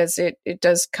 And because it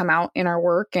does come out in our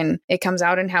work, and it comes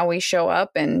out in how we show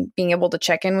up, and being able to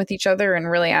check in with each other and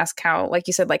really ask how, like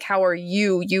you said, like, how are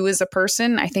you as a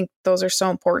person? I think those are so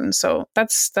important. So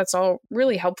that's all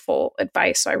really helpful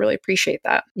advice. So I really appreciate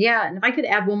that. Yeah. And if I could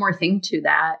add one more thing to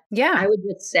that, I would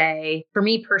just say, for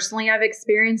me personally, I've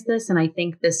experienced this. And I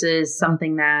think this is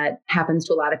something that happens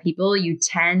to a lot of people. You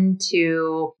tend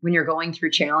to, when you're going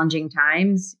through challenging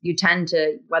times, you tend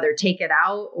to whether take it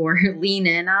out or lean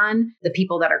in on the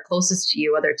people that are closest to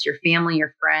you, whether it's your family,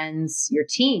 your friends, your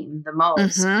team the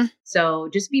most. Mm-hmm. So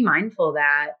just be mindful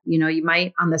that, you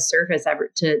might on the surface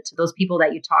to those people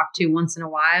that you talk to once in a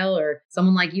while, or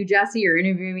someone like you, Jesse, you're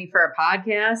interviewing me for a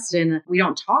podcast, and we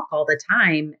don't talk all the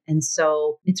time. And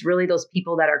so it's really those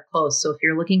people that are close. So if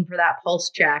you're looking for that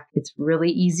pulse check, it's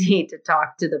really easy to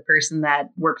talk to the person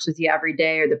that works with you every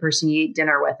day, or the person you eat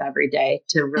dinner with every day,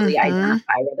 to really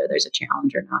identify whether there's a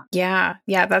challenge or not. Yeah.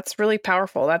 That's really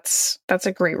powerful. That's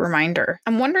a great reminder.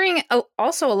 I'm wondering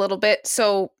also a little bit,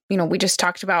 so we just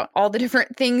talked about all the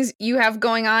different things you have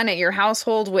going on at your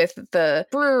household with the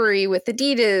brewery, with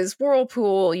Adidas,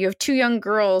 Whirlpool. You have 2 young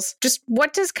girls. Just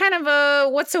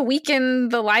what's a week in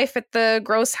the life at the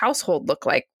Gross household look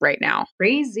like right now?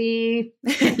 Crazy.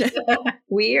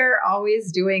 We are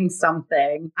always doing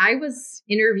something. I was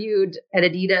interviewed at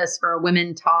Adidas for a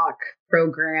Women Talk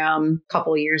program a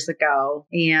couple years ago.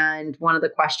 And one of the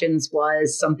questions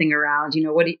was something around,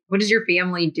 what does your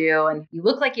family do? And you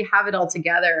look like you have it all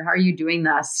together. How are you doing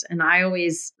this? And I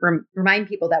always remind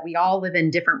people that we all live in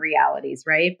different realities,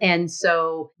 right? And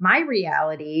so my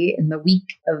reality in the week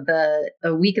in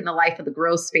the life of the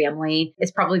Gross family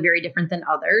is probably very different than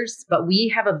others, but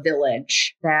we have a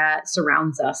village that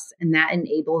surrounds us, and that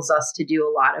enables us to do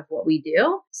a lot of what we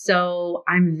do. So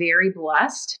I'm very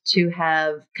blessed to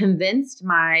have convinced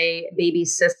my baby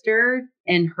sister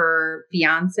and her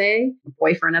fiance,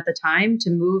 boyfriend at the time,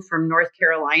 to move from North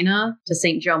Carolina to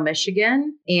St. Joe,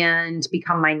 Michigan, and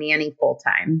become my nanny full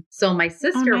time. So my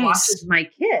sister watches my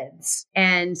kids.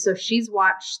 And so she's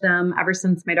watched them ever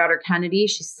since my daughter Kennedy,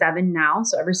 she's 7 now.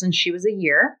 So ever since she was a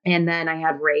year. And then I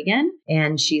had Reagan,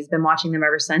 and she's been watching them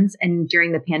ever since. And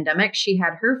during the pandemic, she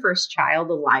had her first child,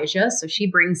 Elijah. So she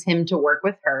brings him to work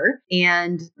with her.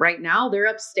 And right now they're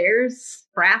upstairs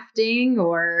crafting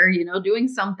or, doing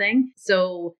something. So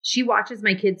So she watches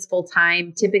my kids full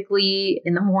time. Typically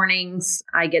in the mornings,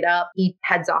 I get up, he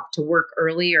heads off to work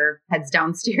early or heads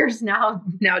downstairs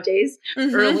nowadays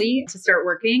early to start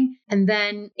working. And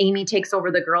then Amy takes over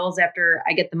the girls after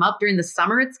I get them up. During the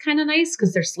summer, it's kind of nice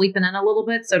because they're sleeping in a little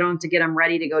bit. So I don't have to get them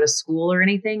ready to go to school or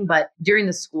anything. But during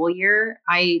the school year,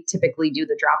 I typically do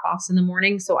the drop-offs in the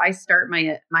morning. So I start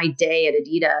my day at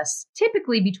Adidas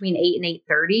typically between 8 and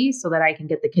 8:30 so that I can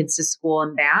get the kids to school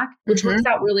and back, which works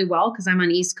out really well because I'm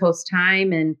on East Coast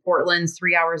time and Portland's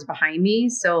 3 hours behind me.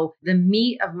 So the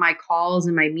meat of my calls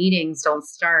and my meetings don't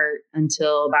start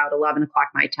until about 11 o'clock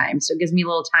my time. So it gives me a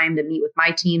little time to meet with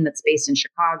my team that's based in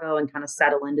Chicago and kind of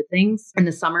settle into things. In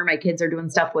the summer, my kids are doing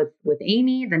stuff with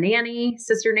Amy, the nanny,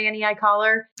 sister nanny, I call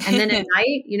her. And then at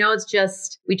night, it's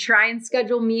just, we try and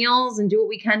schedule meals and do what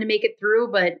we can to make it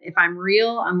through. But if I'm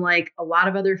real, I'm like a lot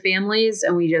of other families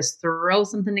and we just throw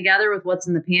something together with what's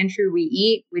in the pantry. We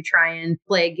eat, we try and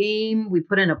play a game. We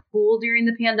put in a pool during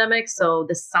the pandemic. So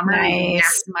this summer, we're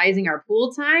maximizing our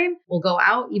pool time. We'll go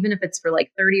out, even if it's for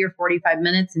like 30 or 45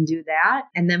 minutes and do that.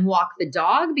 And then walk the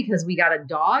dog because we got a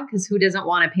dog because who doesn't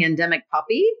want a pandemic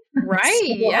puppy? Right.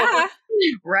 Yeah.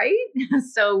 Right.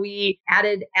 So we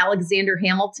added Alexander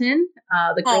Hamilton.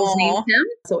 The girls named him.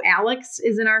 So Alex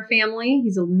is in our family.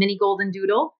 He's a mini golden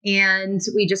doodle. And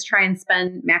we just try and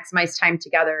maximize time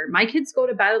together. My kids go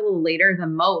to bed a little later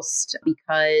than most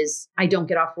because I don't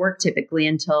get off work typically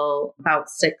until about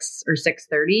 6 or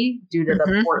 6:30 due to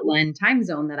the Portland time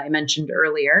zone that I mentioned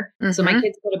earlier. So my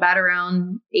kids go to bed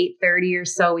around 8:30 or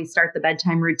so. We start the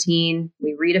bedtime routine.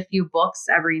 We read a few books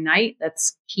every night.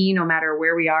 That's key no matter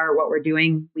where we are or what we're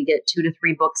doing. We get 2 to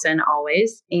 3 books in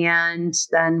always. And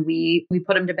then we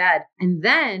put them to bed. And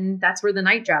then that's where the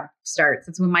night job starts.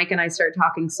 That's when Mike and I start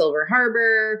talking Silver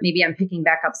Harbor. Maybe I'm picking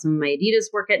back up some of my Adidas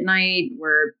work at night.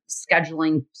 We're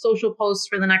scheduling social posts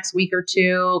for the next week or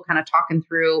two, kind of talking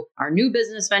through our new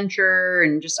business venture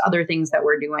and just other things that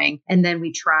we're doing. And then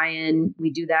we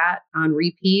do that on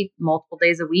repeat multiple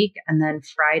days a week. And then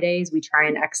Fridays, we try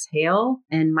and exhale.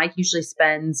 And Mike usually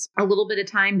spends a little bit of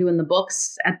time doing the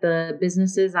books at the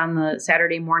businesses on the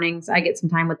Saturday mornings. I get some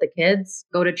time with the kids,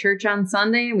 go to church on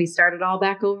Sunday, and we start it all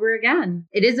back over again.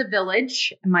 It is a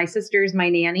village. My sister's my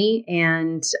nanny,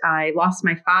 and I lost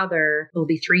my father. It'll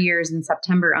be 3 years in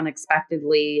September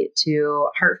unexpectedly to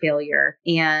heart failure.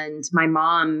 And my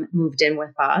mom moved in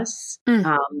with us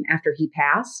after he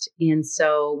passed. And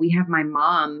so we have my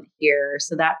mom here.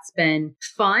 So that's been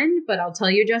fun. But I'll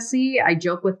tell you, Jesse, I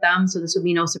joke with them. So this would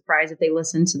be no surprise if they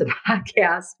listen to the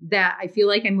podcast that I feel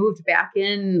like I moved back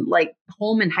in like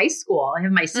home in high school. I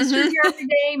have my sisters here every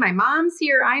day. My mom's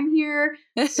here. I'm here.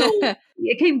 So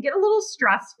it can get a little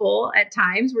stressful at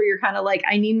times where you're kind of like,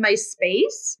 I need my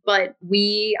space, but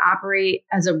we operate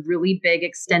as a really big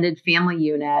extended family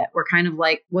unit. We're kind of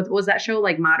like, what was that show?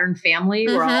 Like Modern Family.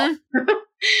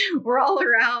 We're all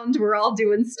around, we're all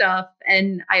doing stuff.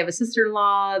 And I have a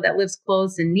sister-in-law that lives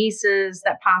close and nieces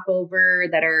that pop over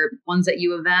that are ones at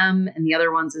U of M and the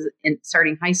other ones is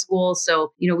starting high school.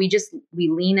 So, we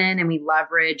lean in and we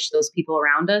leverage those people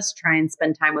around us, try and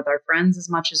spend time with our friends as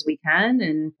much as we can.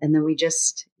 And then we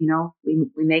just, we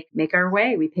make our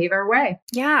way, we pave our way.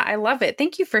 Yeah, I love it.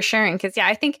 Thank you for sharing. Because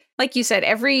I think, like you said,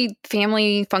 every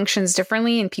family functions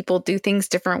differently and people do things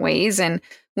different ways. And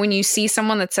when you see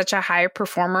someone that's such a high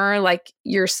performer like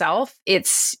yourself,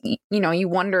 it's, you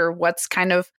wonder what's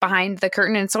kind of behind the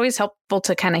curtain. And it's always helpful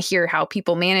to kind of hear how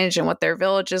people manage and what their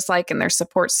village is like and their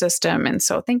support system. And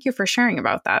so thank you for sharing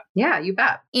about that. Yeah, you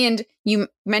bet. And you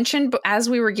mentioned as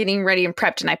we were getting ready and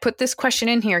prepped, and I put this question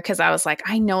in here because I was like,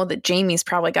 I know that Jamie's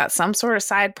probably got some sort of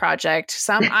side project,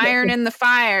 some iron in the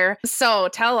fire. So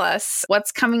tell us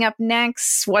what's coming up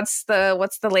next. What's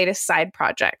the latest side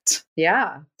project?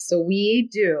 Yeah. So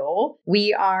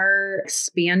we are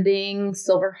expanding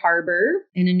Silver Harbor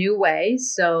in a new way.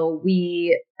 So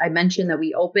I mentioned that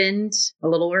we opened a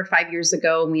little over 5 years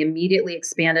ago and we immediately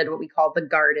expanded what we called the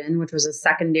garden, which was a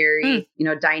secondary,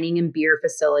 dining and beer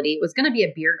facility. It was going to be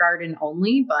a beer garden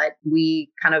only, but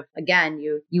we kind of, again,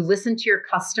 you listen to your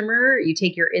customer, you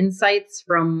take your insights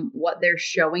from what they're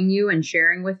showing you and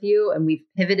sharing with you. And we've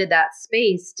pivoted that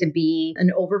space to be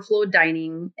an overflow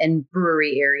dining and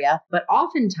brewery area. But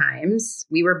oftentimes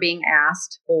we were being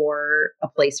asked for a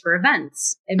place for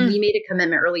events. And we made a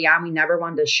commitment early on. We never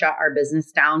wanted to shut our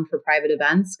business down for private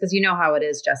events. Cause you know how it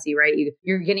is, Jesse, right?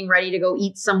 You're getting ready to go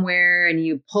eat somewhere and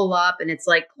you pull up and it's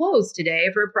like closed today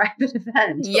for a private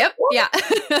event. Yep. Yeah.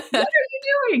 What are you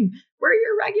doing? We're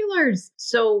your regulars.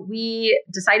 So we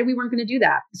decided we weren't going to do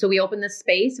that. So we opened this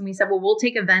space and we said, well, we'll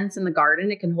take events in the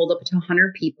garden. It can hold up to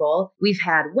 100 people. We've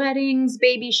had weddings,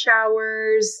 baby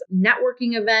showers,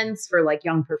 networking events for like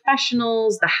young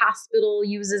professionals. The hospital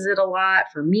uses it a lot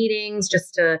for meetings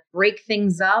just to break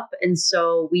things up. And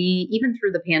so we, even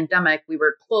through the pandemic, we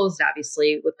were closed,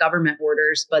 obviously, with government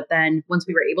orders. But then once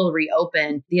we were able to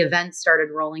reopen, the events started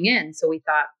rolling in. So we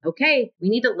thought, okay, we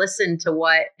need to listen to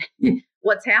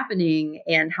what's happening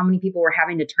and how many people were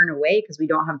having to turn away because we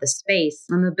don't have the space.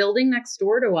 And the building next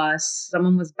door to us,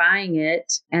 someone was buying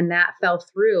it and that fell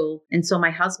through. And so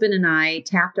my husband and I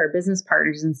tapped our business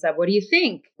partners and said, what do you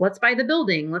think? Let's buy the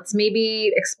building. Let's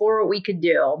maybe explore what we could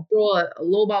do. Throw a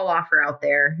lowball offer out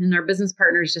there. And our business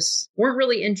partners just weren't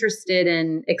really interested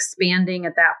in expanding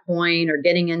at that point or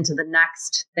getting into the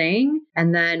next thing.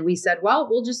 And then we said, well,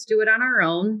 we'll just do it on our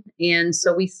own. And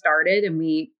so we started and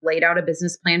we laid out a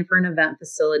business plan for an event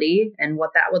facility and what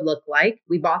that would look like.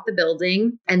 We bought the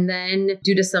building, and then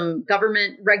due to some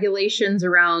government regulations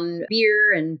around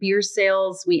beer and beer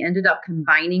sales, we ended up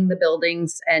combining the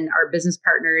buildings, and our business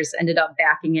partners ended up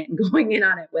backing it and going in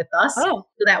on it with us. Oh.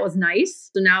 So that was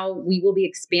nice. So now we will be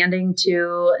expanding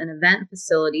to an event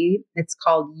facility. It's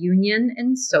called Union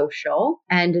and Social,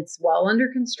 and it's well under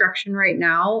construction right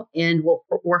now. And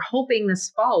we're hoping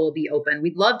this fall will be open.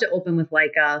 We'd love to open with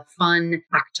like a fun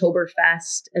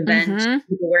Oktoberfest event.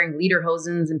 People wearing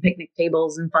lederhosens and picnic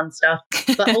tables and fun stuff.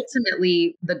 But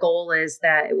ultimately, the goal is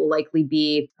that it will likely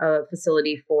be a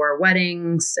facility for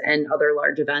weddings and other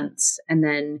large events. And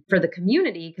then for the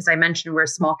community, because I mentioned we're a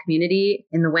small community,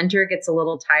 in the winter, it gets a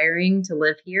little tiring to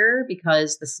live here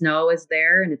because the snow is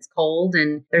there and it's cold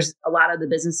and there's a lot of the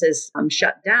businesses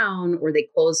shut down or they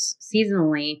close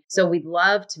seasonally. So we'd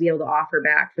love to be able to offer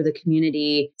back for the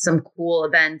community some cool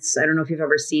events. I don't know if you've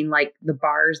ever seen like the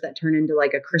bars that turn into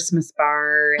like a Christmas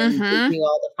bar and do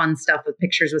all the fun stuff with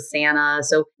pictures with Santa.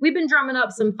 So we've been drumming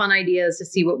up some fun ideas to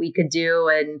see what we could do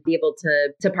and be able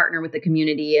to partner with the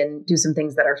community and do some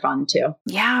things that are fun too.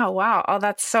 Yeah. Wow. Oh,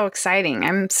 that's so exciting.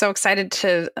 I'm so excited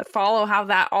to follow how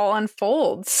that all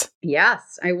unfolds.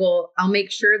 Yes, I will. I'll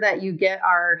make sure that you get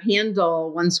our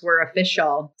handle once we're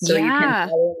official so you can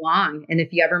follow along. And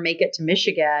if you ever make it to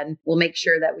Michigan, we'll make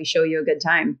sure that we show you a good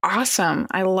time. Awesome.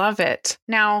 I love it.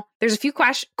 Now, there's a few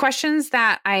questions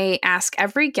that I ask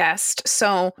every guest.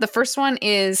 So the first one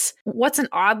is, what's an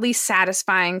oddly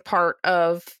satisfying part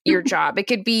of your job? It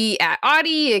could be at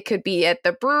Audi, it could be at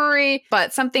the brewery,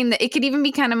 but something that it could even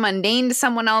be kind of mundane to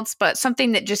someone else, but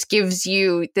something that just gives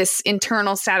you this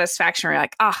internal satisfaction where you're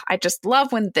like, I just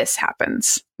love when this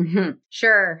happens. Mm-hmm.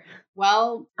 Sure.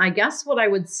 Well, I guess what I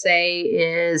would say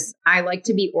is I like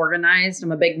to be organized.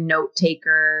 I'm a big note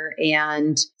taker.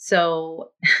 And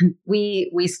so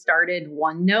we started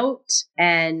OneNote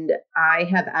and I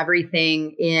have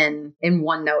everything in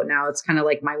OneNote now. It's kind of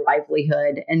like my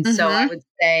livelihood. And so I would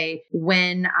say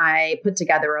when I put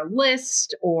together a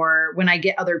list or when I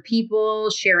get other people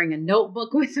sharing a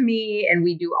notebook with me and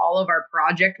we do all of our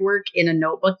project work in a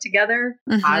notebook together,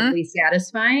 oddly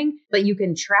satisfying, but you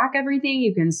can track everything.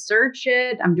 You can search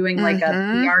it. I'm doing like a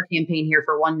PR campaign here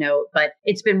for OneNote, but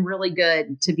it's been really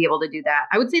good to be able to do that.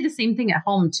 I would say the same thing at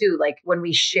home too. Like when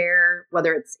we share,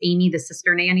 whether it's Amy, the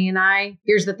sister nanny, and I,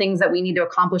 here's the things that we need to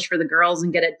accomplish for the girls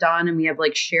and get it done. And we have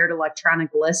like shared electronic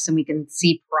lists and we can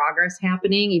see progress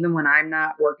happening even when I'm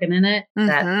not working in it.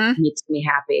 That makes me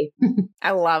happy.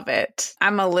 I love it.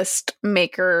 I'm a list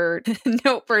maker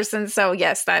note person. So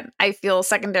yes, that I feel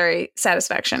secondary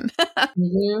satisfaction.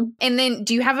 And then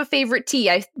do you have a favorite tea?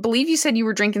 I believe you said you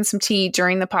were drinking some tea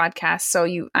during the podcast. So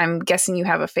I'm guessing you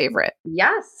have a favorite.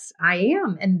 Yes, I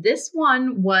am. And this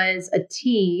one was a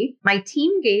tea my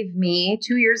team gave me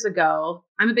 2 years ago.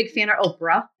 I'm a big fan of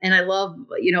Oprah and I love,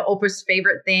 Oprah's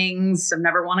favorite things. I've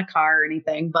never won a car or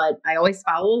anything, but I always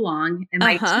follow along. And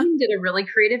my team did a really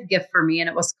creative gift for me and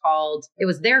it was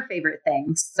their favorite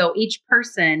things. So each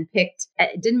person picked,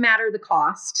 it didn't matter the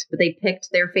cost, but they picked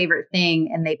their favorite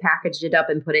thing and they packaged it up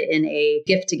and put it in a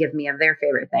gift to give me of their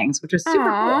favorite things, which was super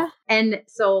cool. And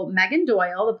so Megan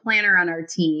Doyle, the planner on our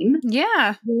team,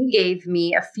 he gave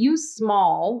me a few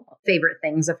small favorite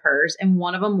things of hers. And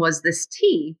one of them was this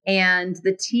tea. And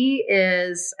the tea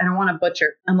is, I don't want to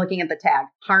butcher, I'm looking at the tag,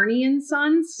 Harney and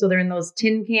Sons. So they're in those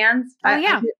tin cans.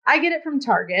 I get it from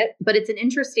Target, but it's an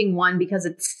interesting one because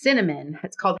it's cinnamon.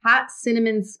 It's called Hot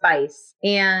Cinnamon Spice.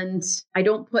 And I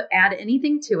don't add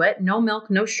anything to it. No milk,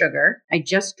 no sugar. I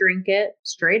just drink it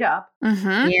straight up.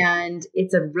 And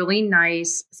it's a really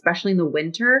nice, especially in the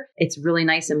winter, it's really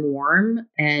nice and warm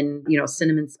and,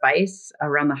 cinnamon spice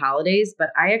around the holidays. But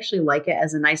I actually like it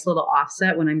as a nice little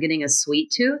offset when I'm getting a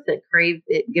sweet tooth that craves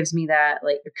it gives me that,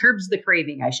 like, it curbs the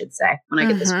craving, I should say, when I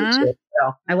get this food too.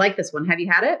 So I like this one. Have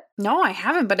you had it? No, I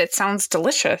haven't, but it sounds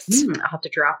delicious. I'll have to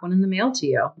drop one in the mail to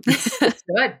you. It's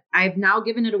good. I've now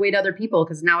given it away to other people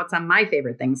because now it's on my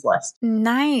favorite things list.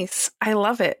 Nice. I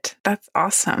love it. That's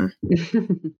awesome.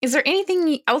 Is there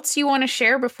anything else you want to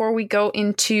share before we go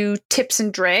into tips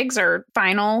and dregs, our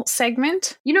final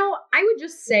segment? I would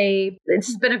just say this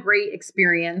has been a great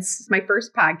experience. It's my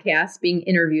first podcast, being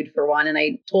interviewed for one. And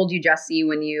I told you, Jesse,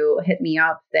 when you hit me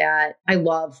up, that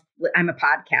I'm a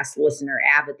podcast listener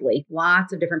avidly.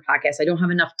 Lots of different podcasts. I don't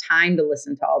have enough time to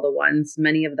listen to all the ones.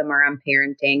 Many of them are on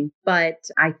parenting. But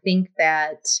I think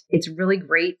that it's really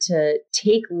great to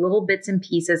take little bits and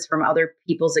pieces from other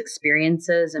people's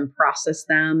experiences and process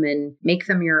them and make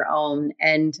them your own.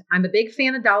 And I'm a big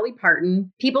fan of Dolly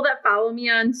Parton. People that follow me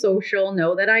on social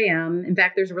know that I am. In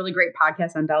fact, there's a really great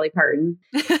podcast on Dolly Parton.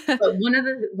 But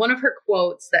one of her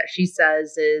quotes that she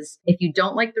says is, if you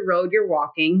don't like the road you're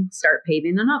walking, start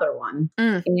paving another one.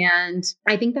 And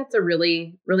I think that's a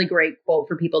really, really great quote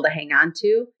for people to hang on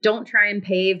to. Don't try and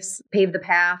pave the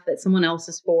path that someone else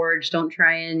has forged. Don't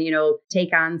try and,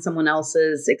 take on someone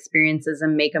else's experiences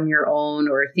and make them your own,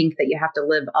 or think that you have to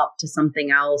live up to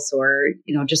something else, or,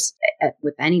 just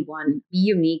with anyone. Be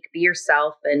unique, be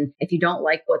yourself. And if you don't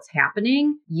like what's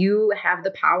happening, you have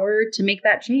the power to make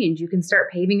that change. You can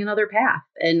start paving another path.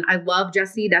 And I love,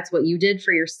 Jesse, that's what you did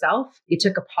for yourself. You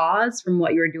took a pause from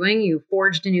what you were doing. You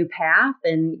forged a new path,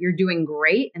 and you're doing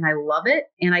great. And I love it.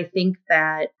 And I think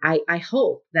that I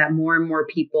hope that more and more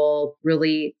people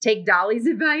really take Dolly's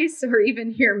advice, or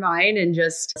even hear mine, and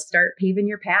just start paving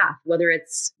your path, whether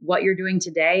it's what you're doing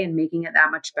today and making it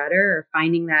that much better, or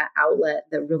finding that outlet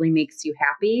that really makes you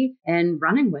happy and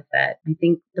running with it. I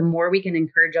think the more we can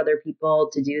encourage other people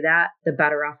to do that, the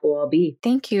better off we'll all be.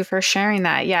 Thank you for sharing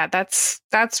that. Yeah,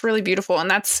 that's really beautiful. And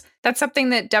that's something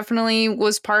that definitely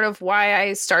was part of why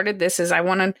I started this, is I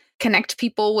want to connect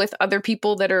people with other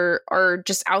people that are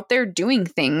just out there doing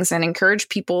things, and encourage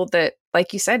people that,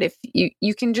 like you said, if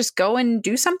you can just go and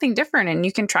do something different, and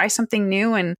you can try something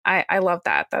new. And I love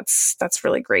that. That's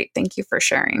really great. Thank you for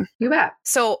sharing. You bet.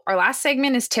 So our last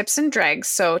segment is tips and dregs.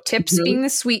 So tips being the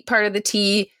sweet part of the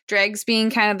tea, dregs being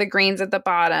kind of the grains at the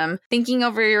bottom, thinking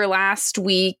over your last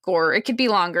week, or it could be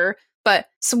longer. But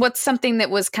so what's something that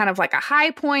was kind of like a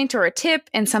high point or a tip,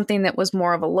 and something that was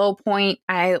more of a low point?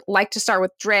 I like to start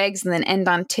with dregs and then end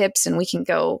on tips, and we can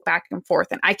go back and forth,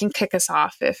 and I can kick us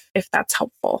off if that's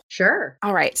helpful. Sure.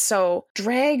 All right. So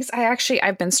dregs,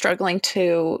 I've been struggling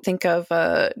to think of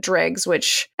dregs,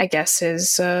 which I guess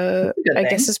is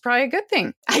probably a good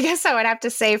thing. I guess I would have to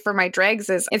say for my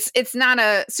dregs is it's not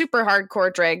a super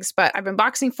hardcore dregs, but I've been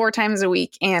boxing 4 times a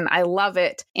week and I love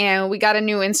it. And we got a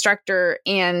new instructor,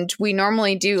 and we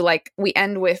normally do, like, we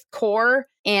end with core.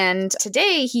 And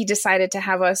today he decided to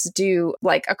have us do,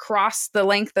 like, across the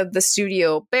length of the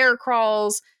studio, bear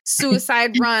crawls,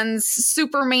 suicide runs,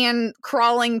 Superman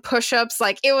crawling push-ups.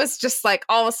 Like, it was just like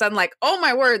all of a sudden, like, oh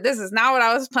my word, this is not what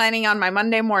I was planning on my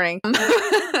Monday morning.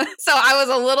 So I was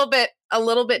a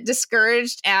little bit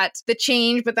discouraged at the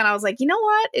change, but then I was like, you know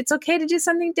what? It's okay to do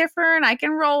something different. I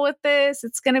can roll with this.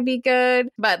 It's going to be good.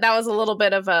 But that was a little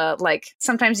bit of a, like,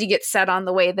 sometimes you get set on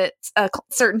the way that a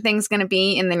certain thing's going to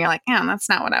be, and then you're like, yeah, that's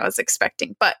not what I was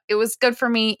expecting. But it was good for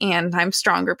me, and I'm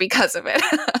stronger because of it.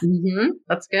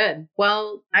 That's good.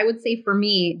 Well, I would say for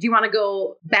me, do you want to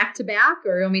go back to back,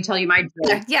 or let me tell you my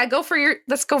dregs? Yeah,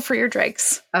 let's go for your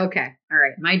dregs. Okay. All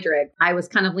right. My dreg. I was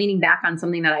kind of leaning back on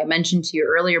something that I mentioned to you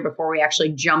earlier before we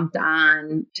actually jumped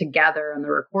on together on the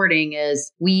recording.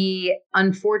 Is we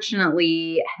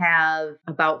unfortunately have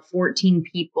about 14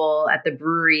 people at the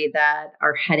brewery that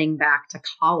are heading back to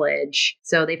college.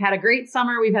 So they've had a great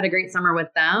summer. We've had a great summer with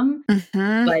them,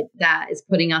 but that is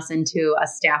putting us into a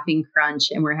staffing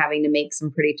crunch, and we're having to make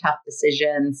some pretty tough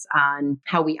decisions on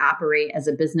how we operate as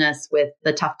a business with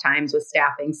the tough times with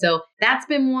staffing. So that's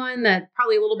been one that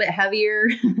probably a little bit heavier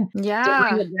to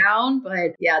bring it down.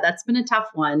 But yeah, that's been a tough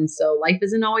one. So life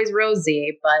isn't always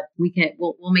rosy, but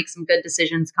we'll make some good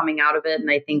decisions coming out of it.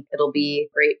 And I think it'll be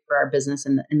great for our business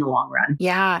in the long run.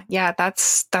 Yeah.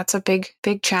 That's a big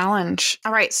challenge.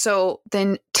 All right. So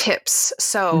then tips.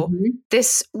 So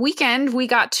this weekend we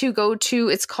got to go to,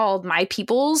 it's called My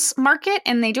People's Market,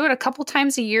 and they do it a couple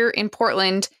times a year in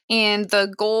Portland. And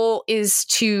the goal is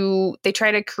they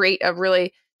try to create a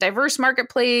really diverse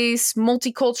marketplace,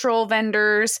 multicultural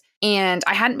vendors. And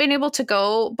I hadn't been able to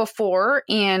go before.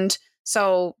 And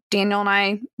so Daniel and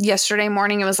I, yesterday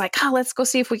morning, it was like, let's go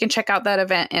see if we can check out that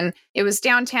event. And it was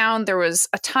downtown. There was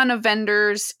a ton of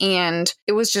vendors, and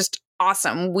it was just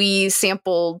awesome. We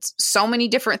sampled so many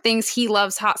different things. He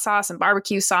loves hot sauce and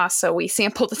barbecue sauce, so we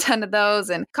sampled a ton of those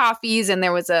and coffees. And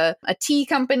there was a tea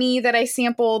company that I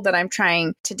sampled that I'm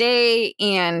trying today.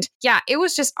 And yeah, it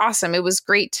was just awesome. It was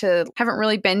great haven't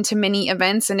really been to many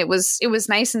events, and it was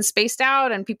nice and spaced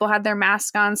out, and people had their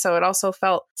mask on, so it also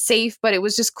felt safe. But it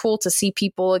was just cool to see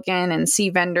people again and see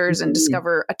vendors and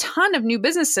discover a ton of new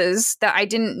businesses that I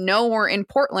didn't know were in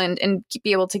Portland, and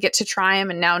be able to get to try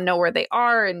them and now know where they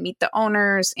are and meet the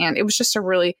owners. And it was just a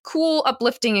really cool,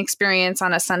 uplifting experience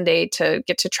on a Sunday to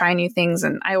get to try new things.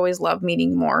 And I always love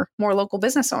meeting more local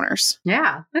business owners.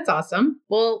 Yeah, that's awesome.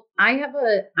 Well, I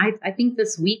think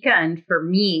this weekend for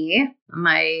me,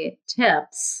 my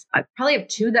tips, I probably have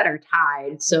two that are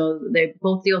tied. So they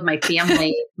both deal with my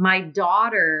family. My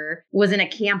daughter was in a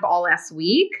camp all last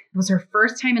week. It was her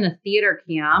first time in a theater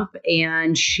camp,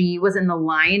 and she was in The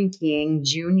Lion King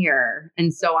Junior.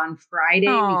 And so on Friday,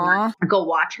 we went to go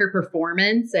watch her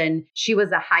performance, and she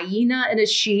was a hyena and a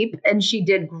sheep, and she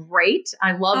did great.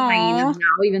 I love hyenas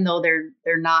now, even though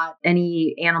they're not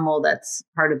any animal that's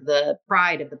part of the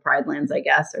pride of the Pride Lands, I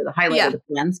guess, or the highlight of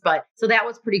the lands. But so that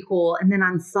was pretty cool. And then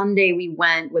on Sunday, we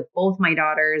went with both my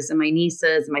daughters and my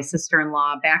nieces and my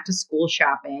sister-in-law back to school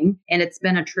shopping. And it's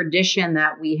been a tradition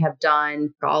that we have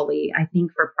done, I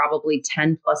think for probably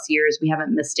 10 plus years. We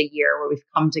haven't missed a year where we've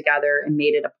come together and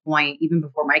made it a point, even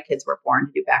before my kids were born,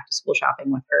 to do back to school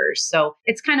shopping with hers. So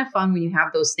it's kind of fun when you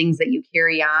have those things that you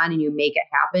carry on and you make it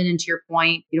happen. And to your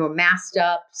point, masked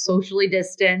up, socially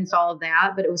distanced, all of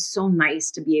that. But it was so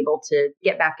nice to be able to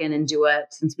get back in and do it,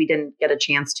 since we didn't get a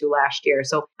chance to last year.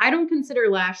 So I don't consider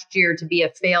last year to be a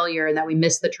failure and that we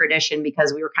missed the tradition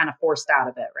because we were kind of forced out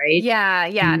of it, right?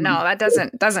 Yeah. No, that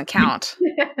doesn't count.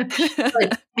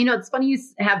 But, it's funny you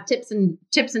have tips and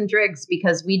trigs,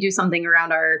 because we do something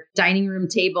around our dining room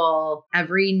table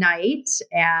every night.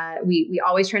 We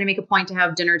always try to make a point to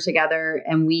have dinner together,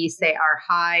 and we say our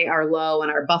high, our low,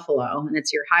 and our buffalo. And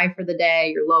it's your high for the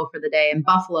day, your low for the day, and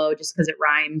buffalo just because it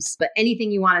rhymes. But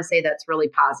anything you want to say that's really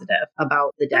positive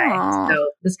about the day. Aww. So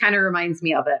this kind of reminds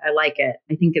me of it. I like it.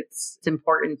 I think it's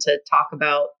important to talk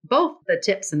about both the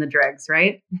tips and the dregs,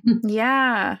 right?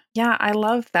 Yeah, I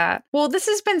love that. Well, this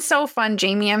has been so fun,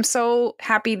 Jamie. I'm so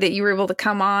happy that you were able to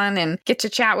come on and get to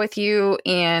chat with you.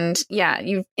 And yeah,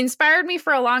 you've inspired me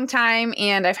for a long time,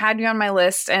 and I've had you on my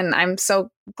list, and I'm so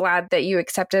glad that you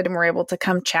accepted and were able to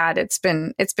come chat. It's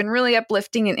been really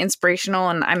uplifting and inspirational,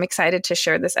 and I'm excited to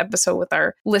share this episode with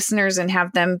our listeners and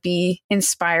have them be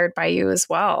inspired by you as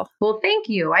well. Well, thank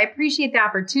you. I appreciate the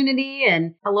opportunity,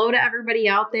 and hello to everybody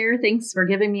out there. Thanks for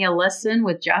giving me a listen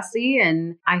with Jessie,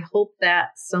 and I hope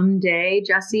that someday,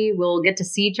 Jessie, we'll get to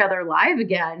see each other live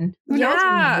again. Who knows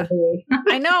when that'll be?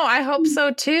 I know. I hope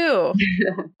so too.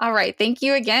 All right. Thank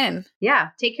you again. Yeah.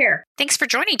 Take care. Thanks for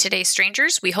joining today,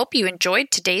 strangers. We hope you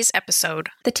enjoyed today's episode.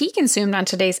 The tea consumed on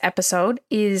today's episode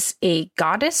is a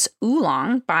Goddess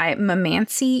Oolong by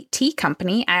Mamancy Tea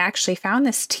Company. I actually found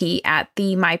this tea at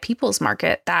the My People's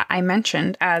Market that I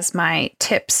mentioned as my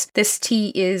tips. This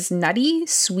tea is nutty,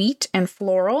 sweet, and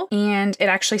floral, and it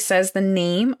actually says the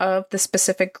name of the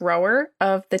specific grower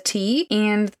of the tea,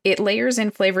 and it layers in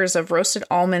flavors of roasted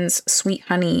almonds, sweet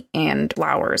honey, and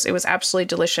flowers. It was absolutely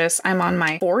delicious. I'm on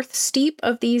my 4th steep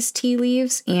of these tea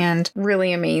leaves, and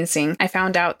really amazing. I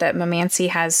found out that Mamancy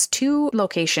has 2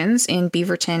 locations in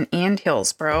Beaverton and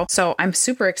Hillsboro, so I'm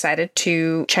super excited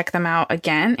to check them out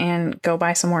again and go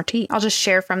buy some more tea. I'll just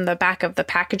share from the back of the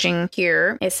packaging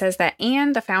here. It says that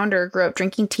Anne, the founder, grew up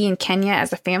drinking tea in Kenya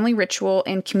as a family ritual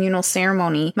and communal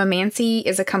ceremony. Mamancy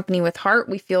is a company with heart.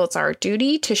 We feel it's our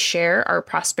duty to share our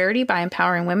prosperity by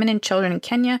empowering women and children in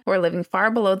Kenya who are living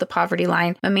far below the poverty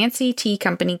line. Mamancy Tea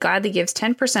Company gladly gives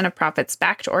 10% of profits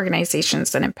back to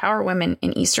organizations that empower women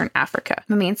in Eastern Africa.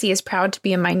 Mamancy is proud to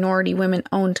be a minority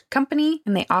women-owned company,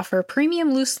 and they offer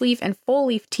premium loose leaf and full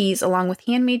leaf teas along with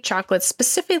handmade chocolates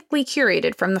specifically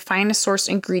curated from the finest source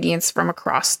ingredients from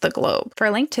across the globe. For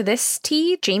a link to this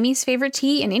tea, Jamie's favorite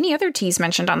tea, and any other teas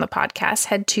mentioned on the podcast,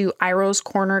 head to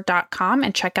irosecorner.com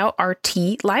and check out our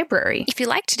tea library. If you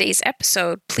liked today's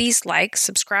episode, please like,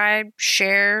 subscribe,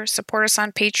 share, support us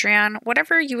on Patreon,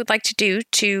 whatever you would like to do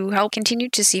to help continue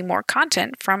to see more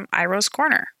content from Iro's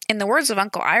Corner. In the words of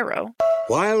Uncle Iro,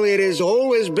 while it is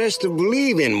always best to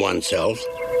believe in oneself,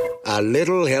 a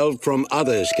little help from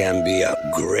others can be a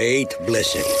great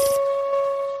blessing.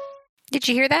 Did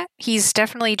you hear that? He's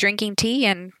definitely drinking tea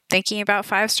and thinking about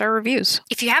 5-star reviews.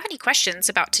 If you have any questions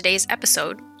about today's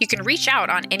episode, you can reach out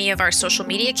on any of our social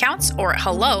media accounts or at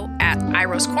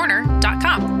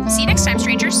hello@iroscorner.com. See you next time,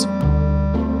 strangers.